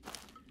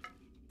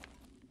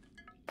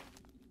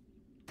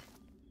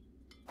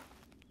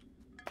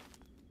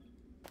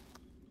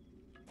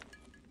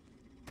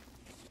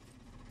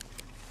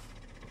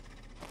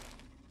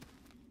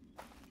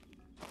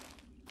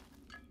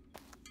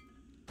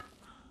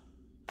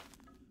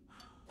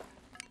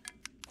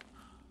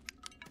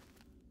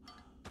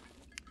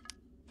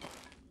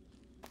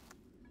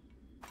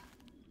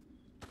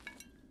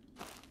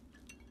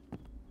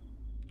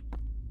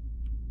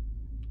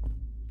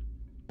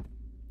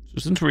 So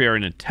since we are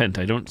in a tent,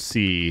 I don't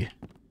see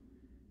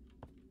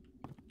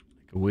like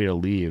a way to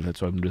leave.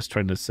 That's why I'm just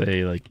trying to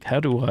say, like, how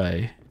do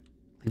I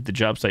Leave the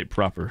job site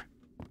proper.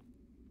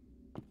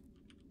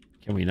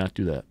 Can we not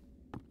do that?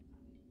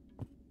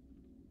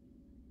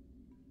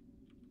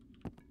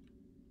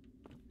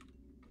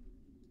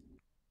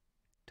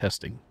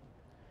 Testing.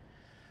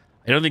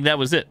 I don't think that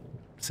was it.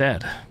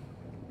 Sad.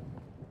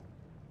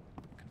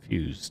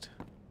 Confused.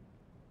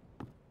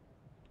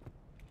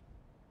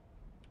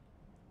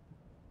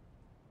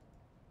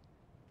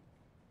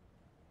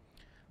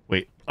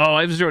 Wait. Oh,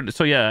 I've zeroed.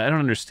 So yeah, I don't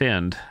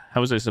understand.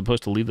 How was I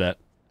supposed to leave that?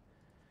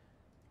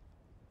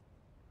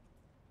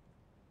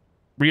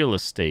 Real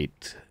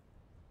estate.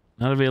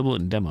 Not available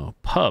in demo.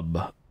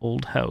 Pub.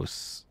 Old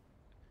house.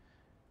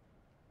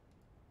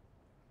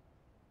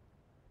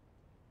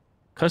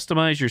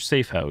 Customize your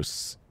safe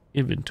house.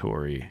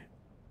 Inventory.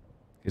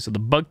 Okay, so the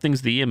bug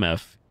thing's the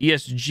EMF.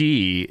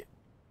 ESG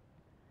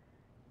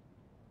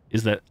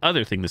is that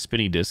other thing, the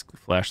spinny disc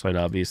flashlight,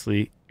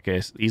 obviously.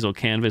 Okay, so easel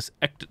canvas.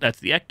 That's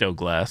the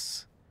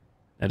ectoglass.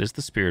 That is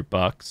the spirit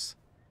box.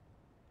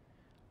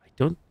 I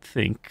don't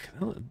think...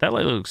 That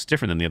light looks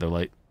different than the other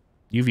light.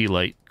 UV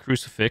light,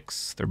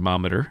 crucifix,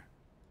 thermometer,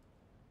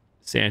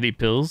 sanity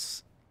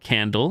pills,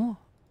 candle,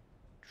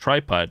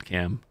 tripod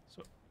cam.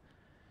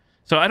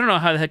 So I don't know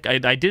how the heck...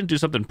 I didn't do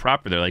something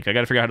proper there. Like, I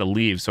got to figure out how to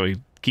leave so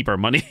we keep our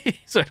money.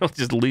 So I don't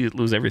just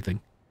lose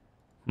everything.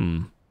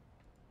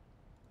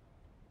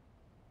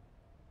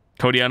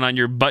 Cody on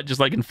your butt just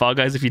like in Fall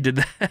Guys if you did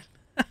that.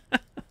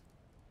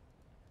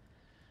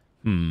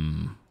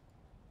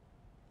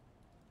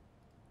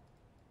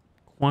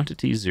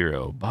 Quantity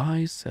 0.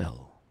 Buy,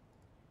 sell.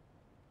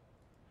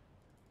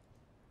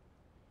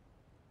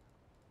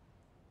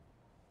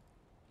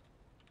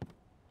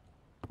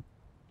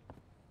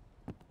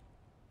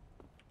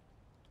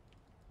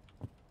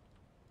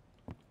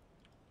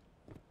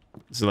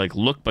 This is like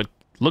look but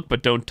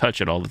don't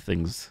touch it, all the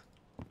things.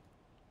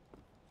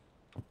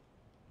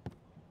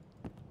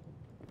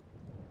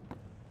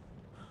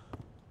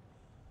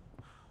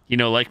 You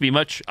know, like me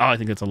much? Oh, I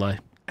think that's a lie.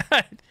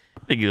 I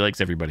think he likes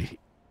everybody.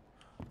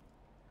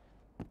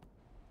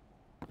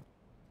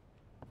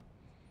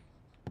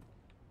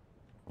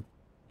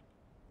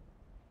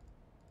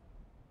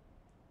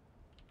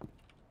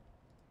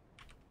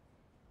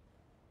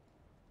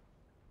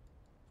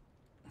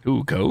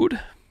 Ooh, code?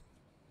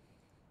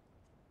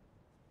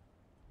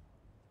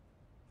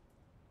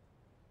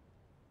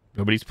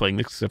 Nobody's playing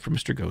this except for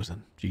Mr.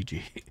 Gozen.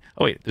 GG.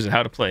 Oh, wait. There's a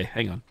how to play.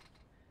 Hang on.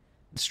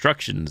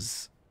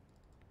 Instructions.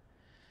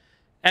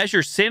 As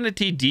your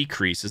sanity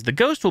decreases, the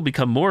ghost will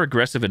become more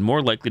aggressive and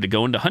more likely to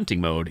go into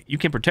hunting mode. You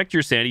can protect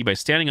your sanity by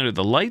standing under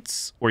the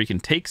lights, or you can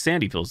take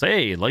sanity pills.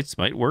 Hey, lights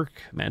might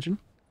work. Imagine.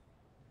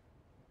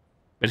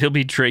 But he'll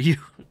betray you.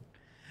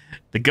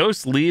 The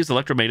ghost leaves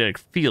electromagnetic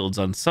fields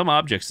on some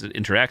objects it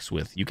interacts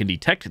with. You can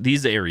detect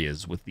these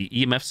areas with the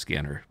EMF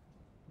scanner.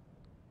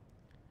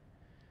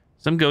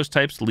 Some ghost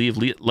types leave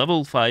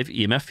level 5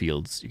 EMF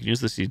fields. You can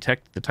use this to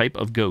detect the type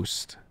of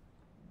ghost.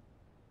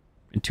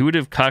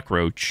 Intuitive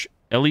cockroach,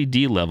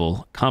 LED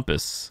level,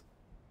 compass.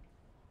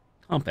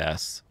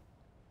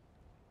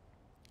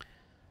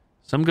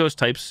 Some ghost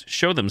types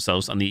show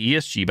themselves on the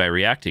ESG by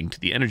reacting to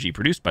the energy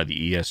produced by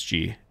the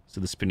ESG. So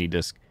the spinny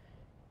disc.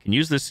 You can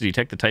use this to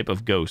detect the type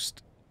of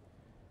ghost.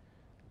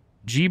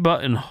 G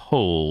button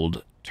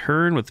hold.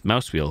 Turn with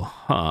mouse wheel.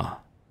 Huh.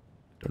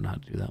 Don't know how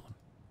to do that one.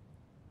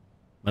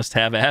 Must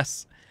have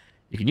ass.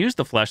 You can use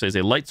the flashlight as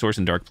a light source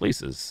in dark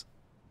places.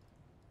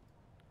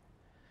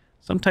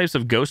 Some types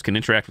of ghosts can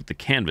interact with the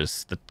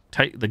canvas.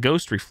 The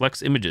ghost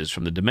reflects images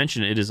from the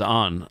dimension it is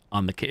in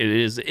on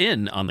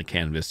the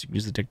canvas. You can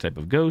use the type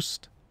of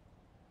ghost.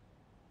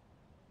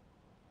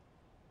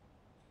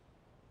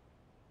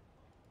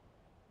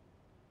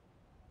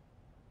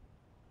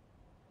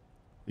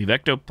 Leave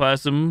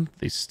ectoplasm.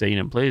 They stain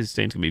in place. The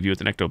stains can be viewed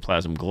with an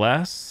ectoplasm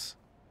glass.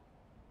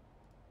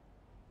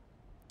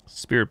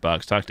 Spirit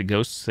box. Talk to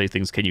ghosts. Say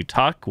things. Can you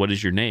talk? What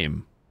is your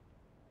name?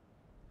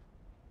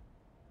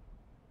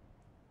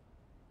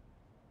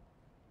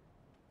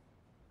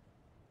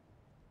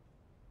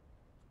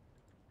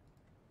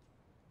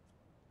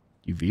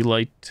 UV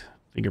light.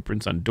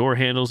 Fingerprints on door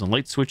handles and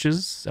light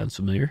switches. Sounds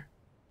familiar.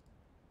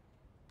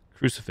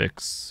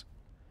 Crucifix.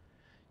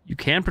 You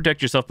can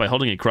protect yourself by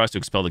holding a cross to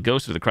expel the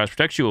ghost. If the cross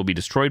protects you, it will be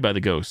destroyed by the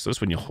ghost. So that's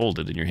when you hold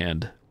it in your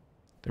hand.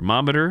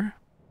 Thermometer.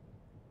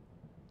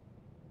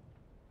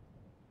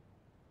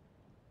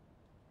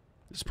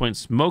 At this point,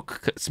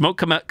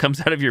 smoke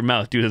comes out of your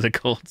mouth due to the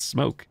cold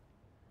smoke.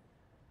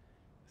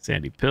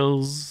 Sandy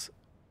pills.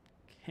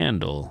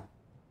 Candle.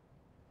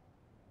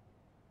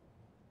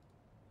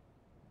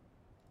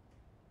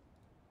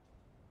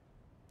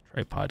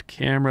 Tripod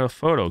camera.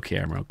 Photo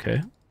camera.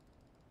 Okay.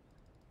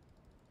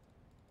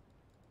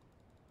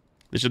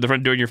 This is the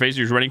front door in your face.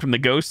 You're running from the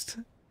ghost.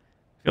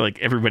 I feel like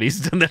everybody's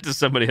done that to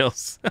somebody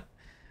else. If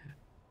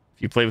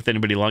you play with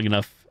anybody long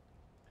enough.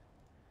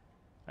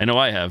 I know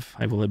I have.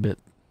 I will admit.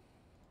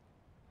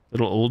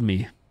 Little old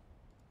me.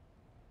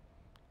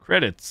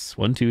 Credits.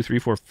 1, 2, 3,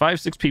 4, 5,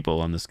 6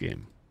 people on this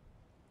game.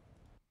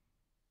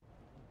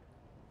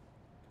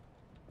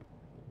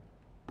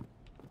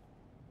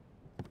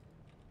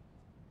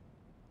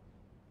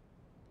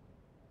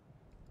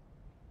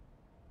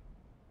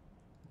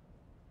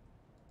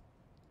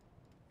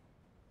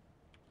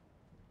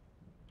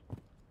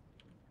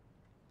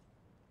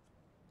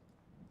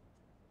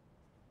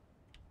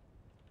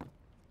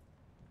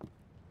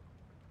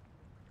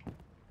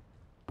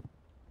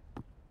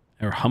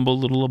 Our humble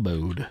little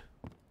abode.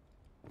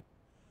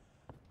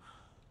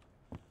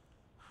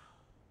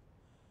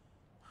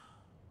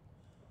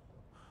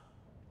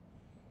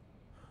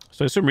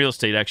 So I assume real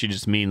estate actually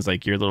just means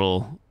like your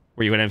little,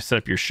 where you're going to have to set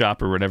up your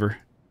shop or whatever.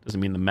 Doesn't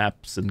mean the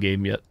map's in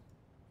game yet.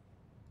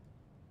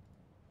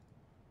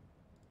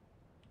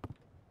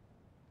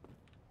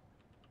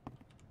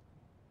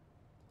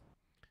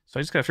 So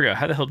I just gotta figure out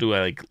how the hell do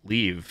I like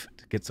leave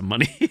to get some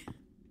money?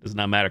 Does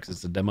not matter because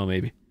it's a demo,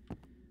 maybe. Does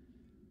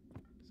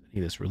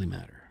any of this really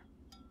matter?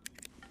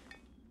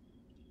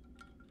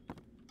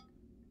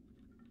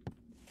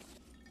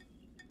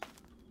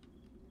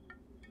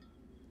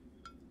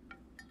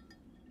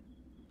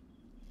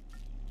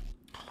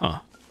 Huh.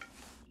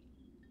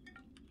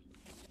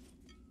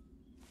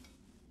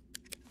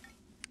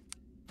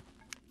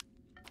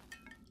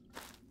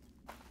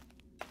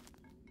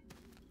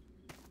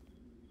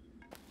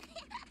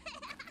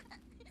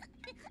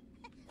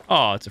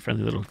 Oh, it's a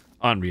friendly little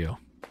Onryo.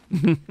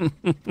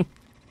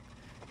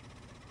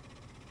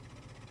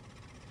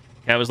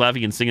 Cat was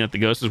laughing and singing that the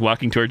ghost was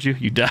walking towards you.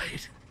 You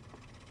died.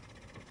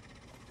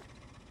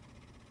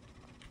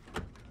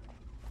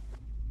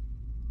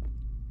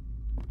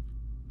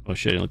 Oh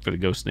shit, I didn't look for the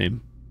ghost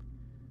name.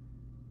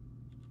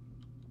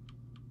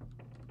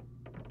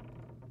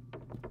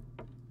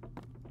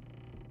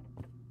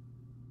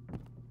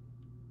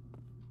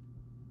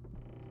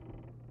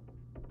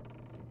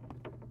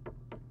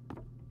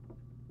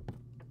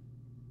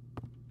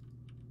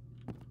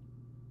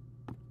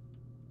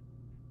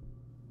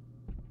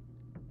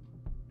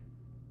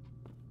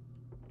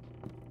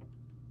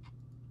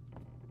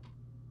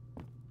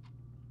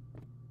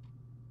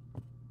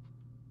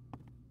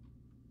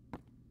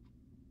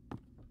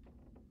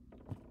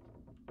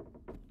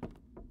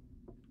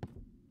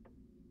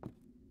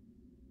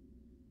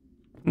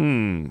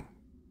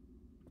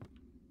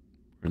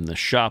 We're in the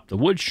shop, the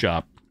wood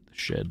shop, the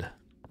shed.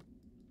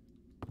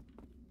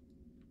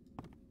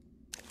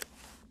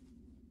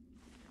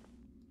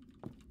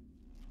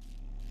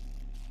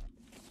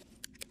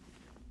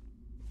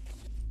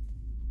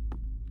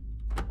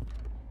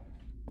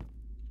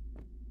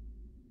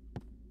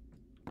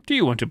 Do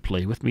you want to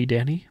play with me,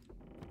 Danny?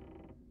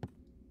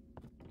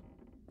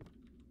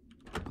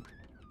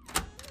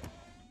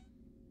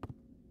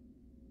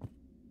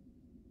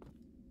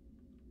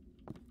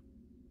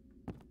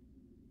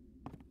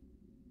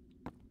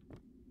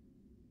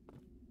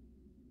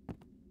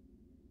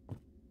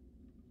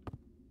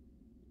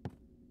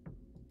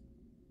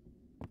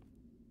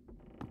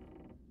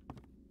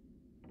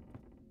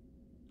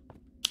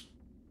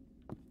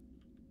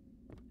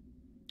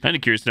 Kind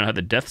of curious to know how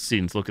the death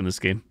scenes look in this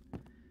game.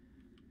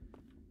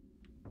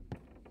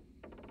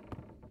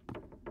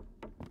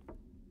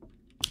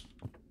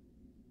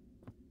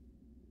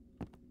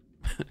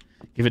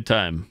 Give it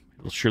time.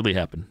 It will surely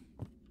happen.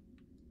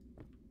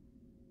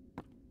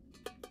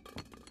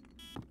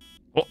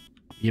 Oh,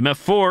 EMF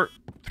 4.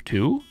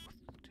 2,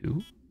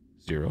 2,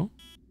 0,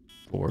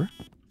 4,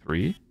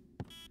 3.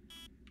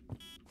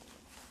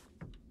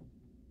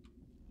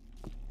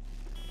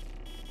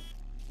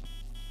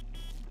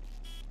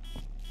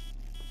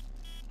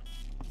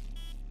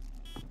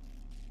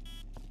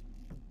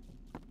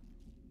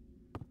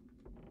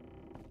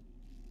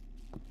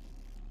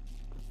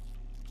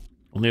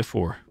 Only a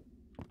 4.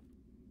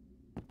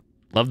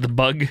 Love the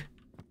bug.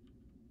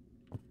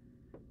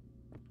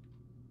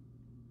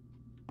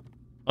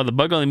 Oh, the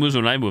bug only moves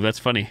when I move. That's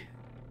funny.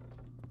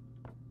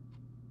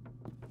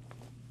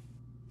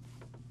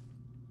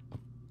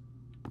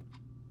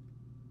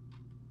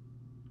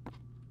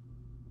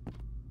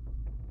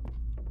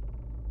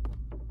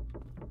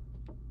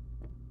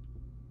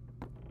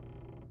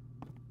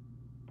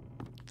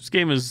 This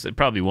game is, it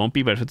probably won't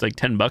be, but if it's like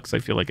 $10, I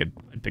feel like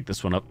I'd pick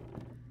this one up.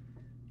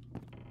 I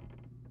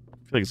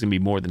feel like it's gonna be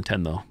more than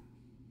 10 though.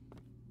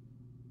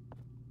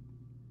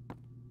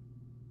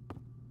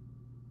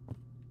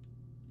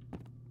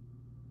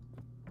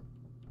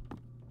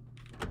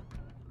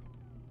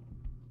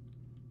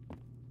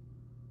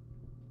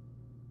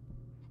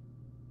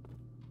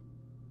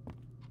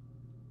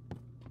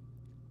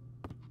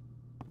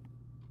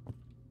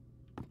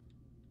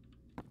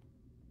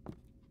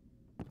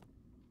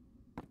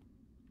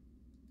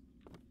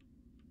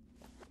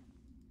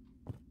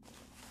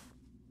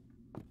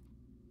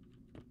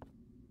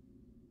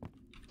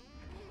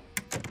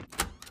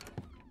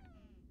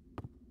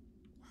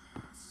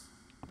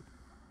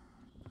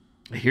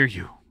 I hear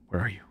you.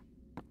 Where are you?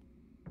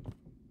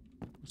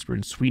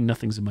 Whispering sweet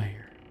nothings in my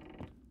ear.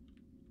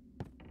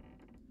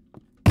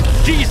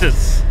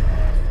 Jesus!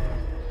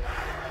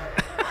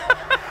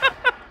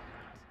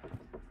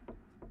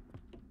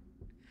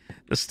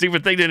 The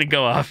stupid thing didn't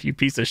go off, you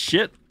piece of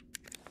shit.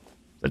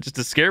 Is that just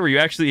a scare? Were you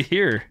actually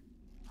here?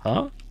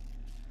 Huh?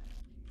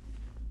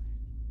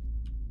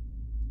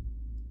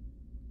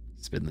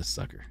 Spin this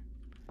sucker.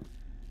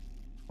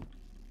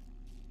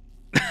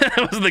 That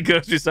wasn't the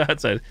ghost we saw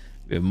outside.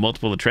 We have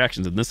multiple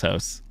attractions in this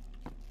house.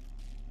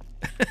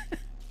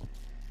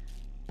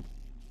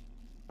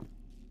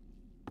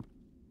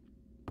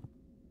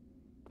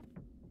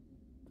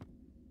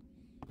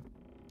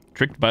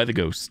 Tricked by the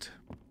ghost.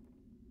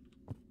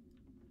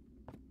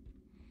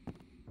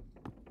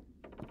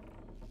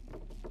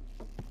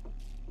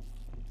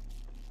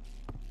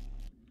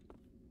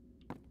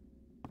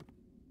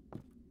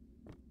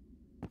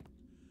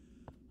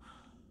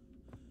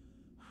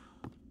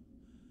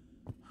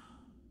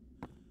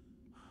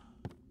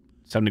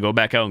 It's time to go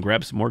back out and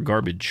grab some more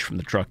garbage from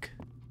the truck.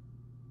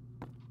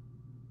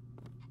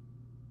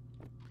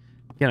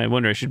 Again, I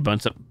wonder, I should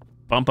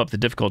bump up the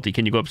difficulty.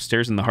 Can you go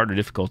upstairs in the harder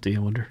difficulty, I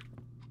wonder?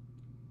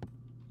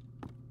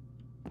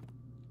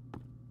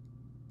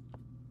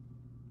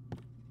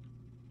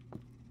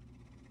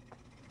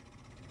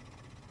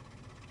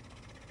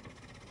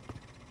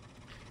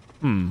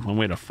 One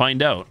way to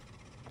find out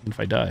if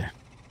I die.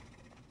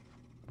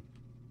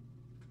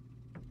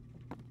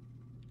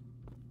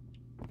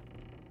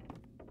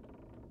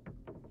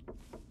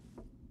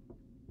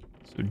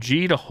 So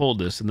G to hold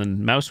this, and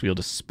then mouse wheel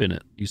to spin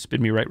it. You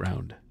spin me right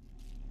round.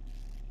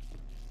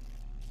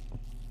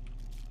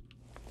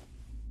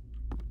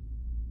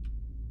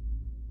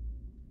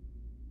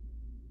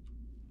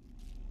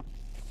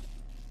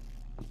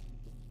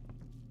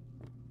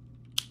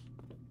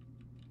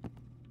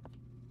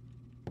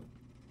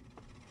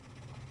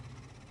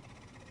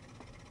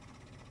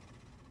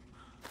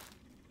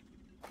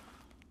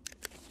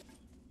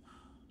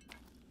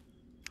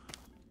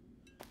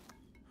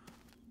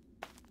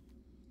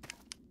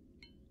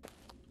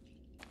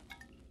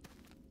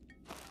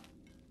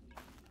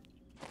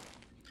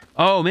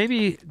 Oh,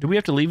 maybe... Do we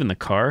have to leave in the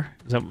car?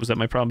 Was that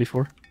my problem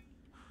before?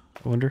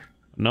 I wonder.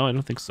 No, I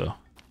don't think so.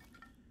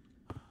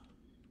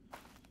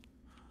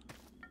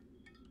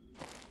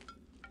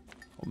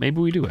 Well, maybe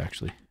we do,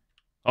 actually.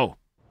 Oh.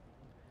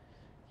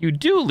 You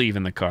do leave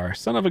in the car.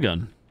 Son of a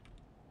gun.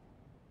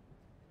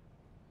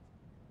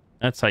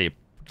 That's how you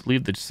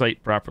leave the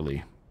site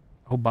properly.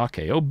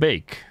 Obake. Oh,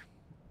 bake.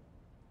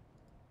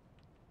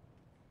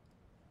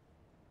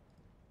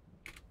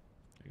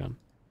 Hang on.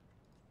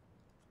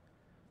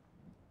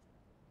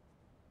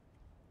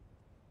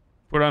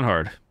 Put on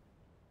hard.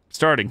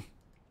 Starting.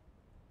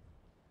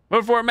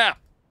 Vote for a map.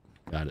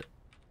 Got it.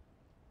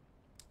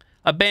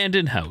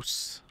 Abandoned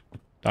house.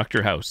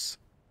 Dr. House.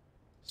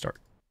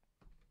 Start.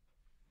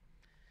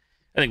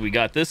 I think we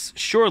got this.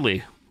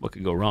 Surely, what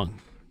could go wrong?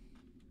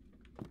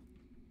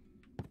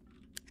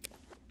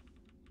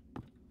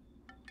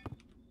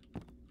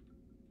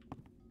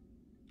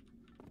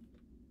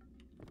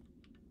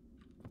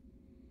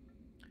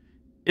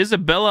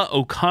 Isabella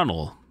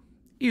O'Connell.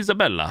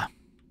 Isabella.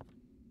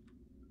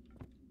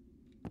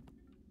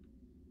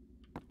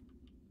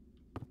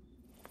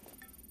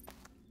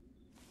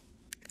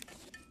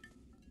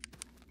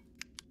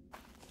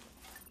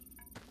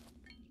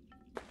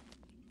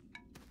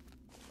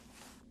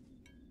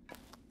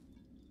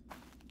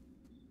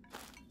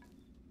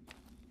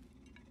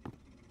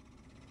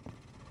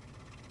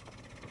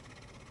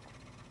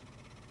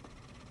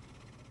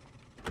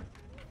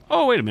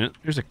 Oh, wait a minute.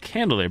 There's a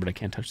candle there, but I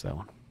can't touch that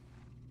one.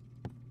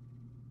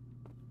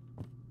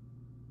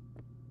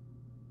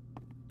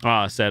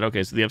 Ah, sad.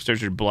 Okay, so the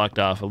upstairs are blocked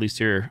off. At least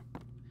here.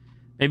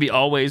 Maybe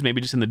always,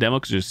 maybe just in the demo,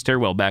 because there's a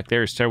stairwell back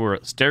there.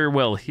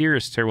 Stairwell here,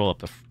 a stairwell up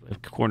the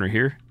corner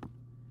here.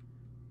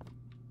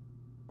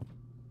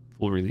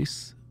 Full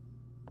release.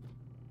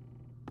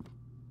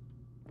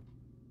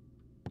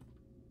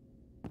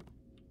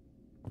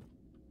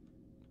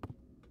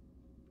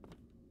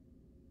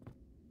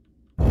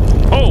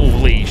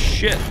 Holy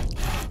shit.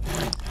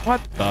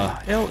 What the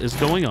hell is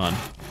going on?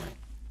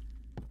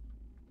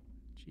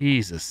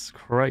 Jesus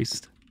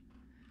Christ.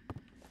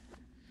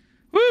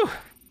 Woo!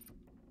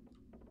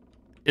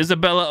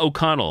 Isabella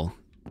O'Connell.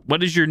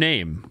 What is your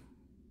name?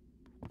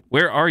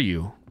 Where are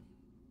you?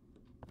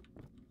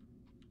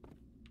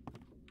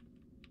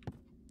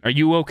 Are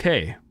you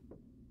okay?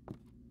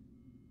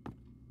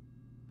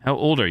 How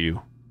old are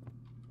you?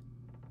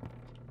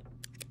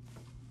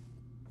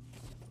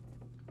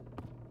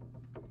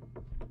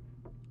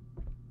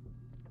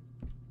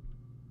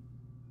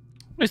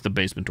 Why is the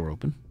basement door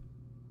open?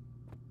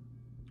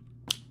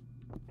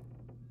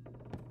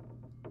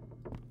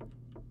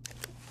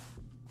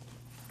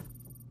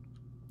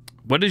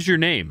 What is your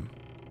name?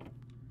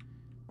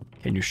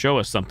 Can you show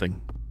us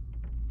something?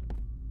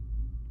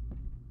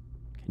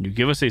 Can you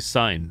give us a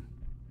sign?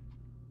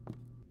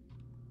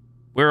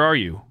 Where are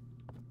you?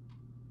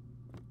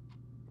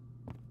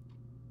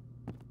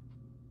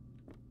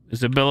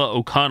 Isabella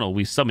O'Connell,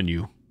 we summon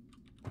you.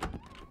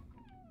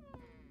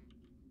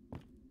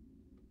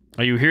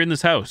 Are you here in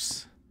this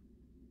house?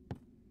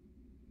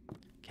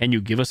 Can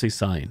you give us a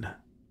sign?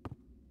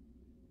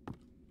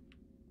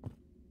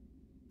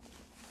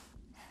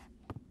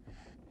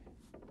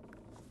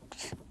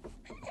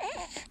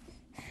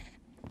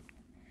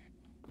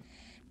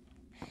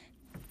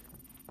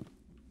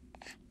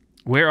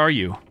 Where are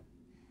you?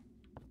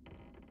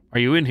 Are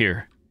you in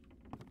here?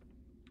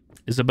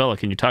 Isabella,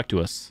 can you talk to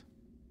us?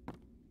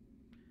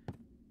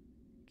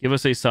 Give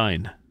us a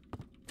sign.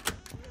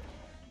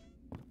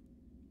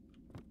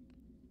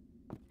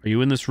 Are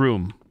you in this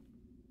room?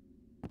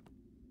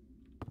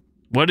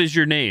 What is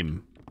your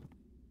name?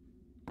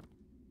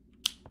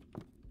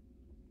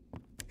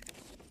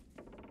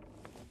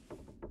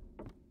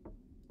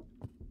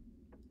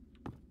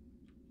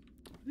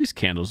 These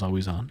candles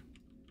always on.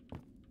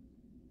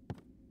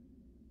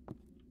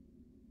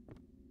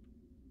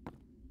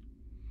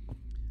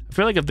 I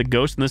feel like if the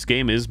ghost in this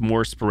game is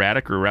more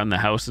sporadic or around the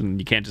house and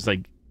you can't just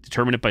like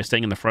determine it by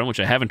staying in the front, which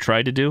I haven't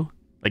tried to do,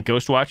 like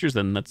Ghost Watchers,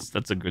 then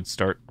that's a good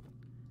start.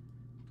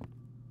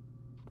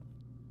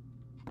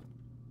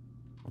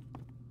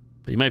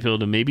 But you might be able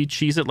to maybe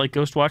cheese it like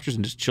Ghost Watchers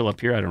and just chill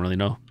up here. I don't really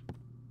know.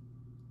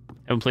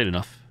 Haven't played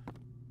enough.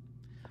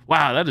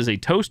 Wow, that is a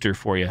toaster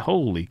for you.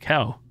 Holy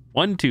cow.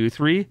 1, 2,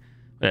 3.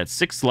 That's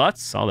 6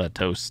 slots. All that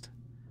toast.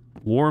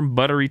 Warm,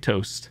 buttery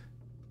toast.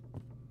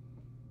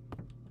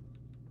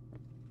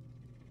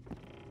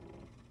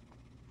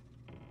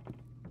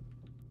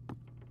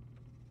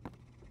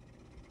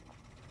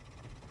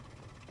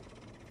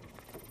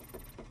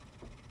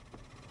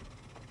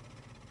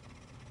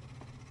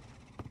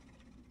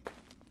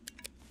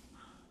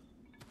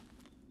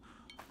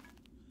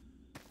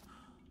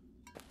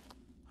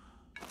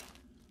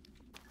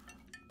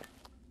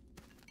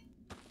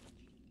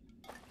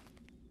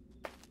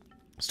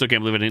 Still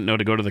can't believe I didn't know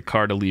to go to the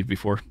car to leave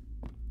before.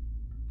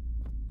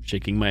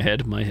 Shaking my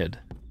head,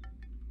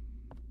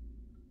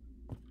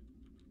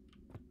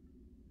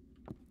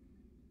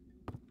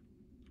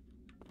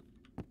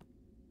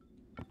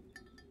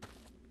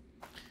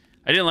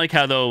 I didn't like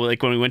how, though,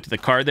 like when we went to the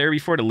car there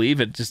before to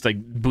leave, it just like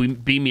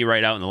beamed me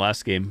right out in the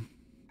last game.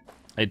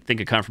 I think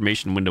a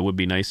confirmation window would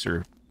be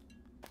nicer.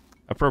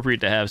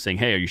 Appropriate to have, saying,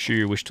 hey, are you sure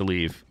you wish to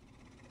leave?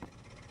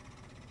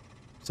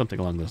 Something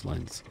along those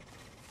lines.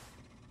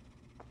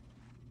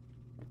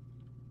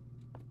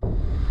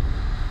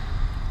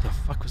 What the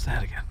fuck was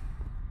that again?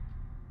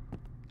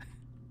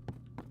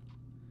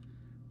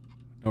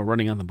 No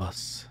running on the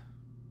bus.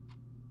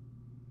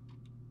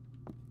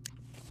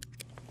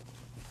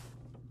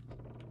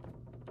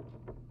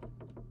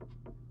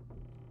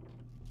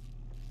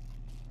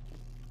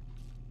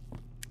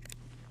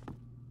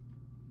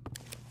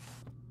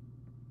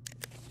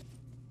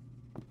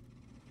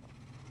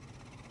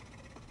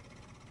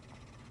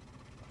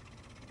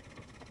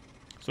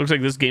 So it looks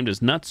like this game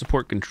does not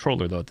support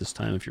controller, though, at this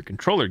time. If you're a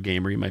controller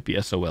gamer, you might be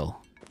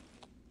SOL.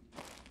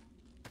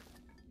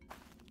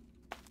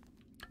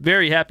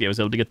 Very happy I was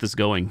able to get this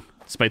going,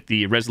 despite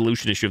the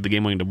resolution issue of the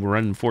game wanting to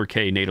run in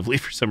 4K natively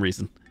for some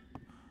reason.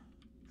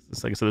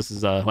 Just like I said, this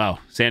is, wow,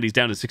 Sandy's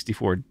down to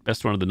 64.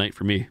 Best one of the night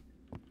for me.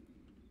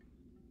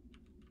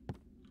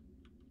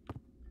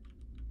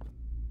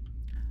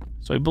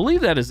 So I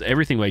believe that is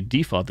everything by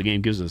default the game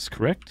gives us,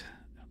 correct?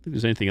 I don't think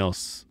there's anything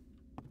else.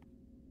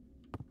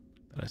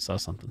 But I saw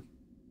something.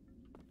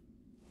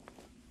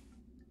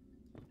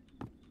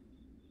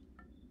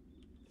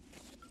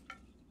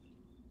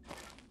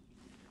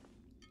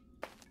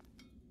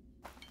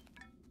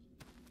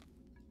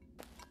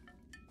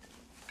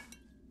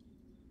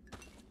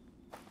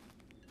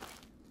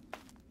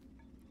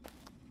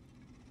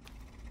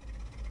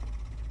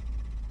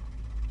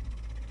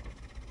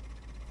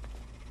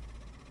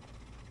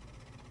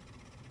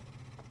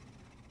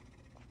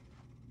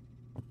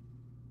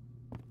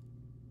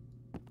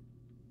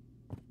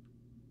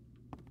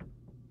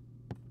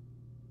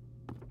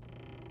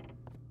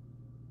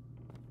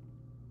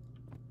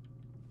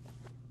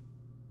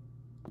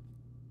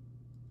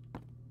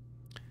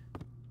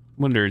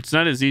 Wonder, it's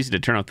not as easy to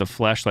turn off the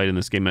flashlight in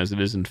this game as it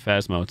is in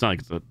Phasmo. It's not like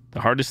it's the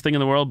hardest thing in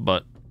the world,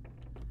 but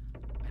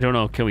I don't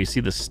know. Can we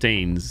see the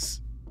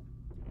stains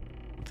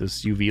with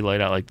this UV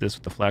light out like this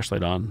with the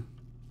flashlight on?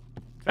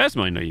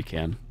 Phasmo, I know you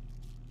can.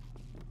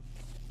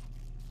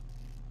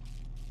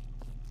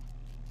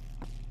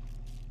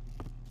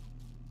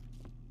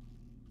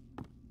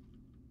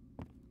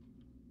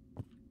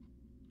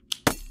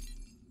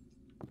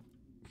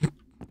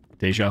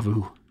 Deja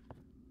vu.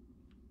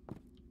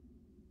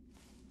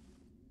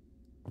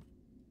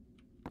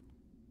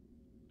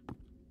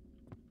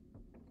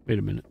 Wait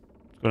a minute.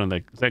 What's going on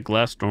there? Is that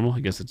glass normal? I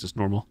guess it's just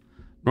normal.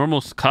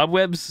 Normal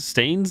cobwebs?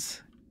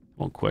 Stains?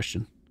 Won't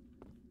question.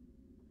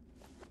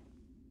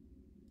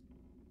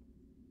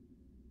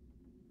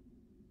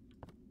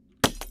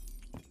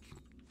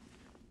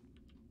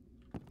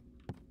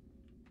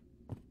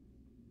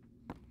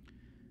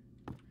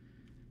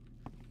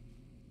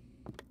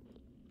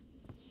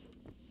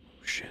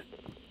 Shit.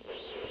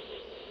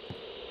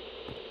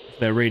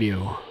 That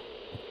radio.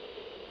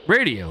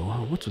 Radio?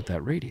 What's with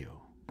that radio?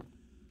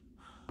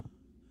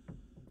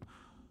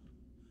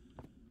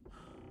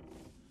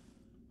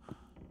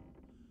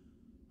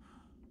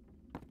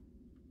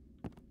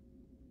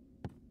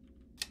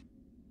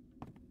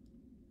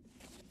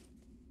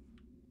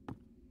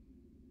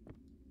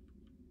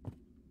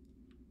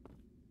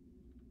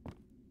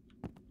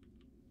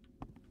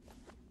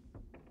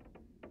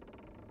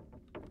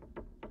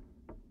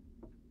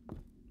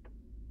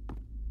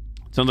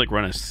 Sounds like we're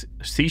on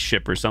a sea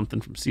ship or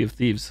something from Sea of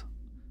Thieves.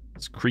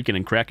 It's creaking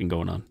and cracking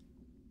going on.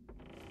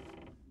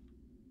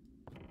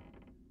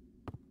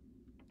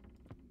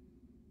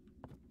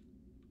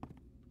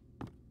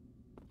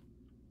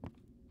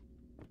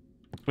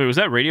 Wait, was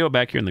that radio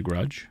back here in the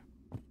garage?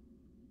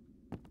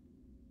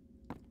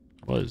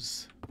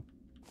 Was.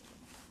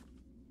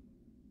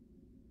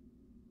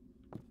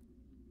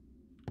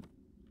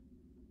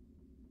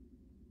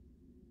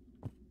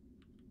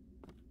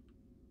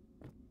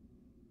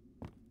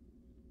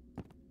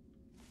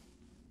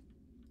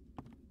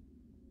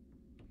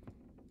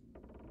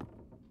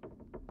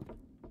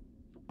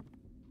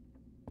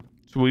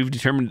 So we've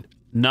determined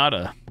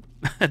nada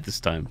at this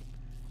time.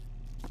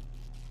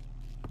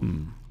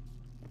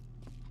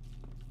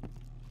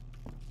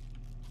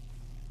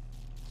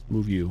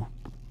 Move you.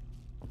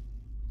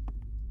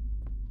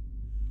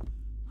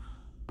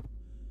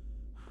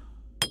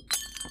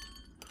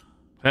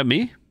 That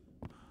me?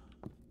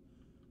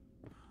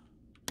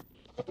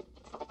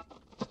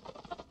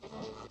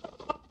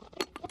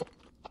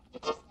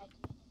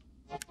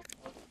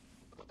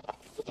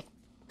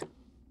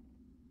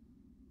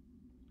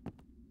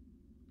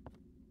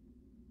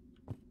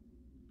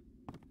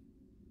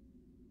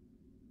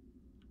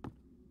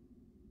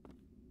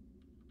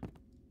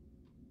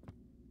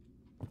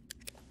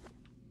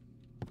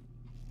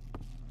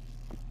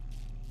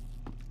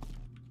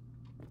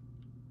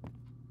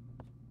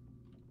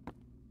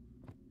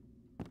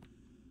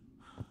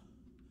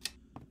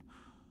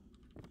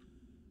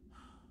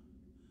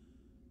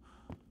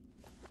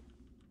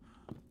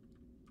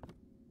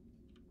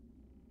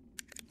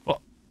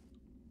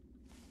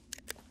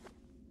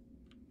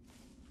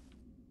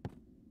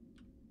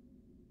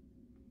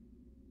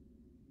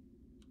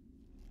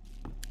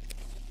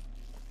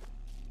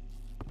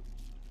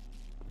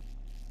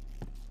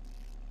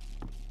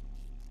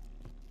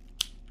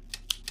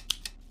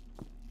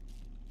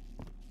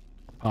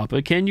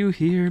 Papa, can you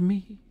hear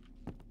me?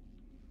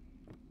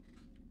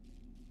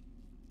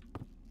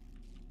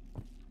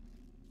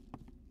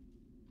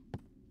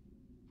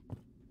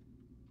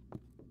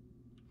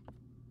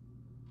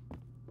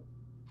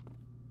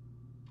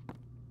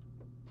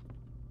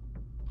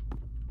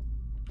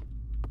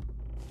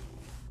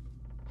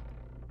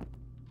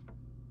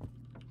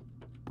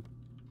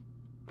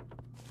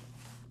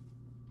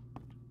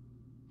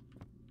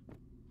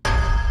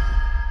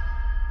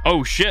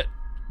 Oh, shit.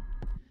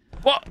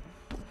 What?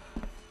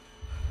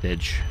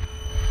 Bitch.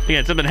 It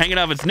had something hanging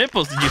off its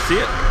nipples. Did you see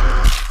it?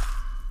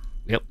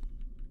 Yep.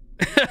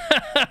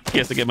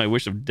 Guess I get my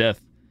wish of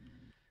death.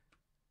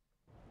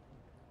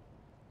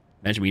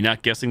 Imagine me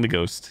not guessing the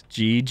ghost.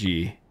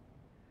 GG.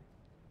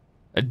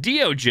 A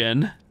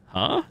Diogen?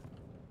 Huh?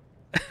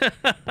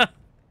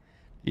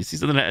 You see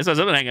something? I saw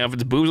something hanging off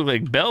its boobs look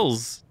like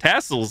bells,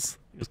 tassels.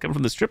 It was coming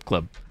from the strip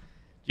club.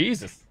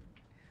 Jesus.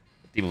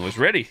 The demon was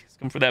ready. He's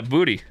coming for that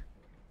booty.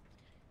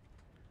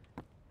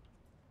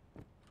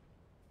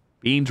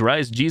 Beans,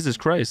 rise, Jesus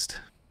Christ.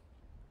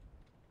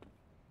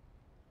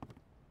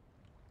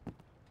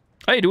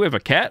 Hey, do we have a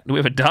cat? Do we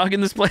have a dog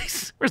in this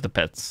place? Where's the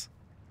pets?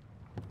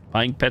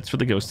 Buying pets for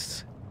the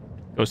ghosts.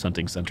 Ghost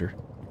hunting center.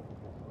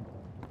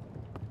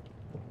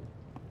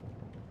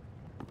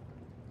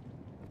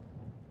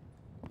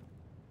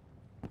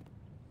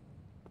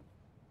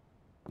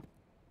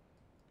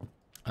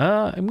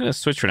 I'm going to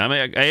switch for now.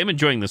 I am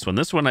enjoying this one.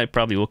 This one I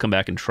probably will come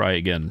back and try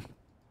again.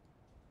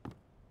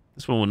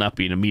 This one will not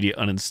be an immediate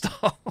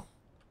uninstall.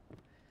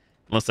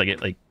 Unless I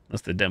get, like,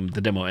 unless the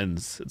demo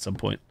ends at some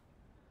point.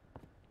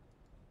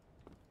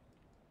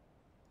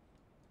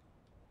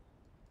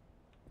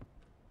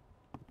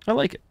 I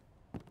like it.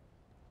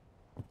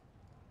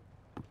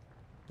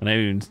 And I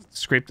haven't even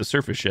scraped the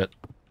surface yet.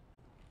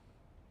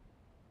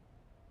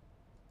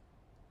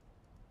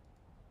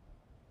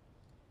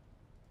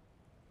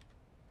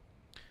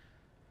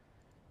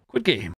 Good game.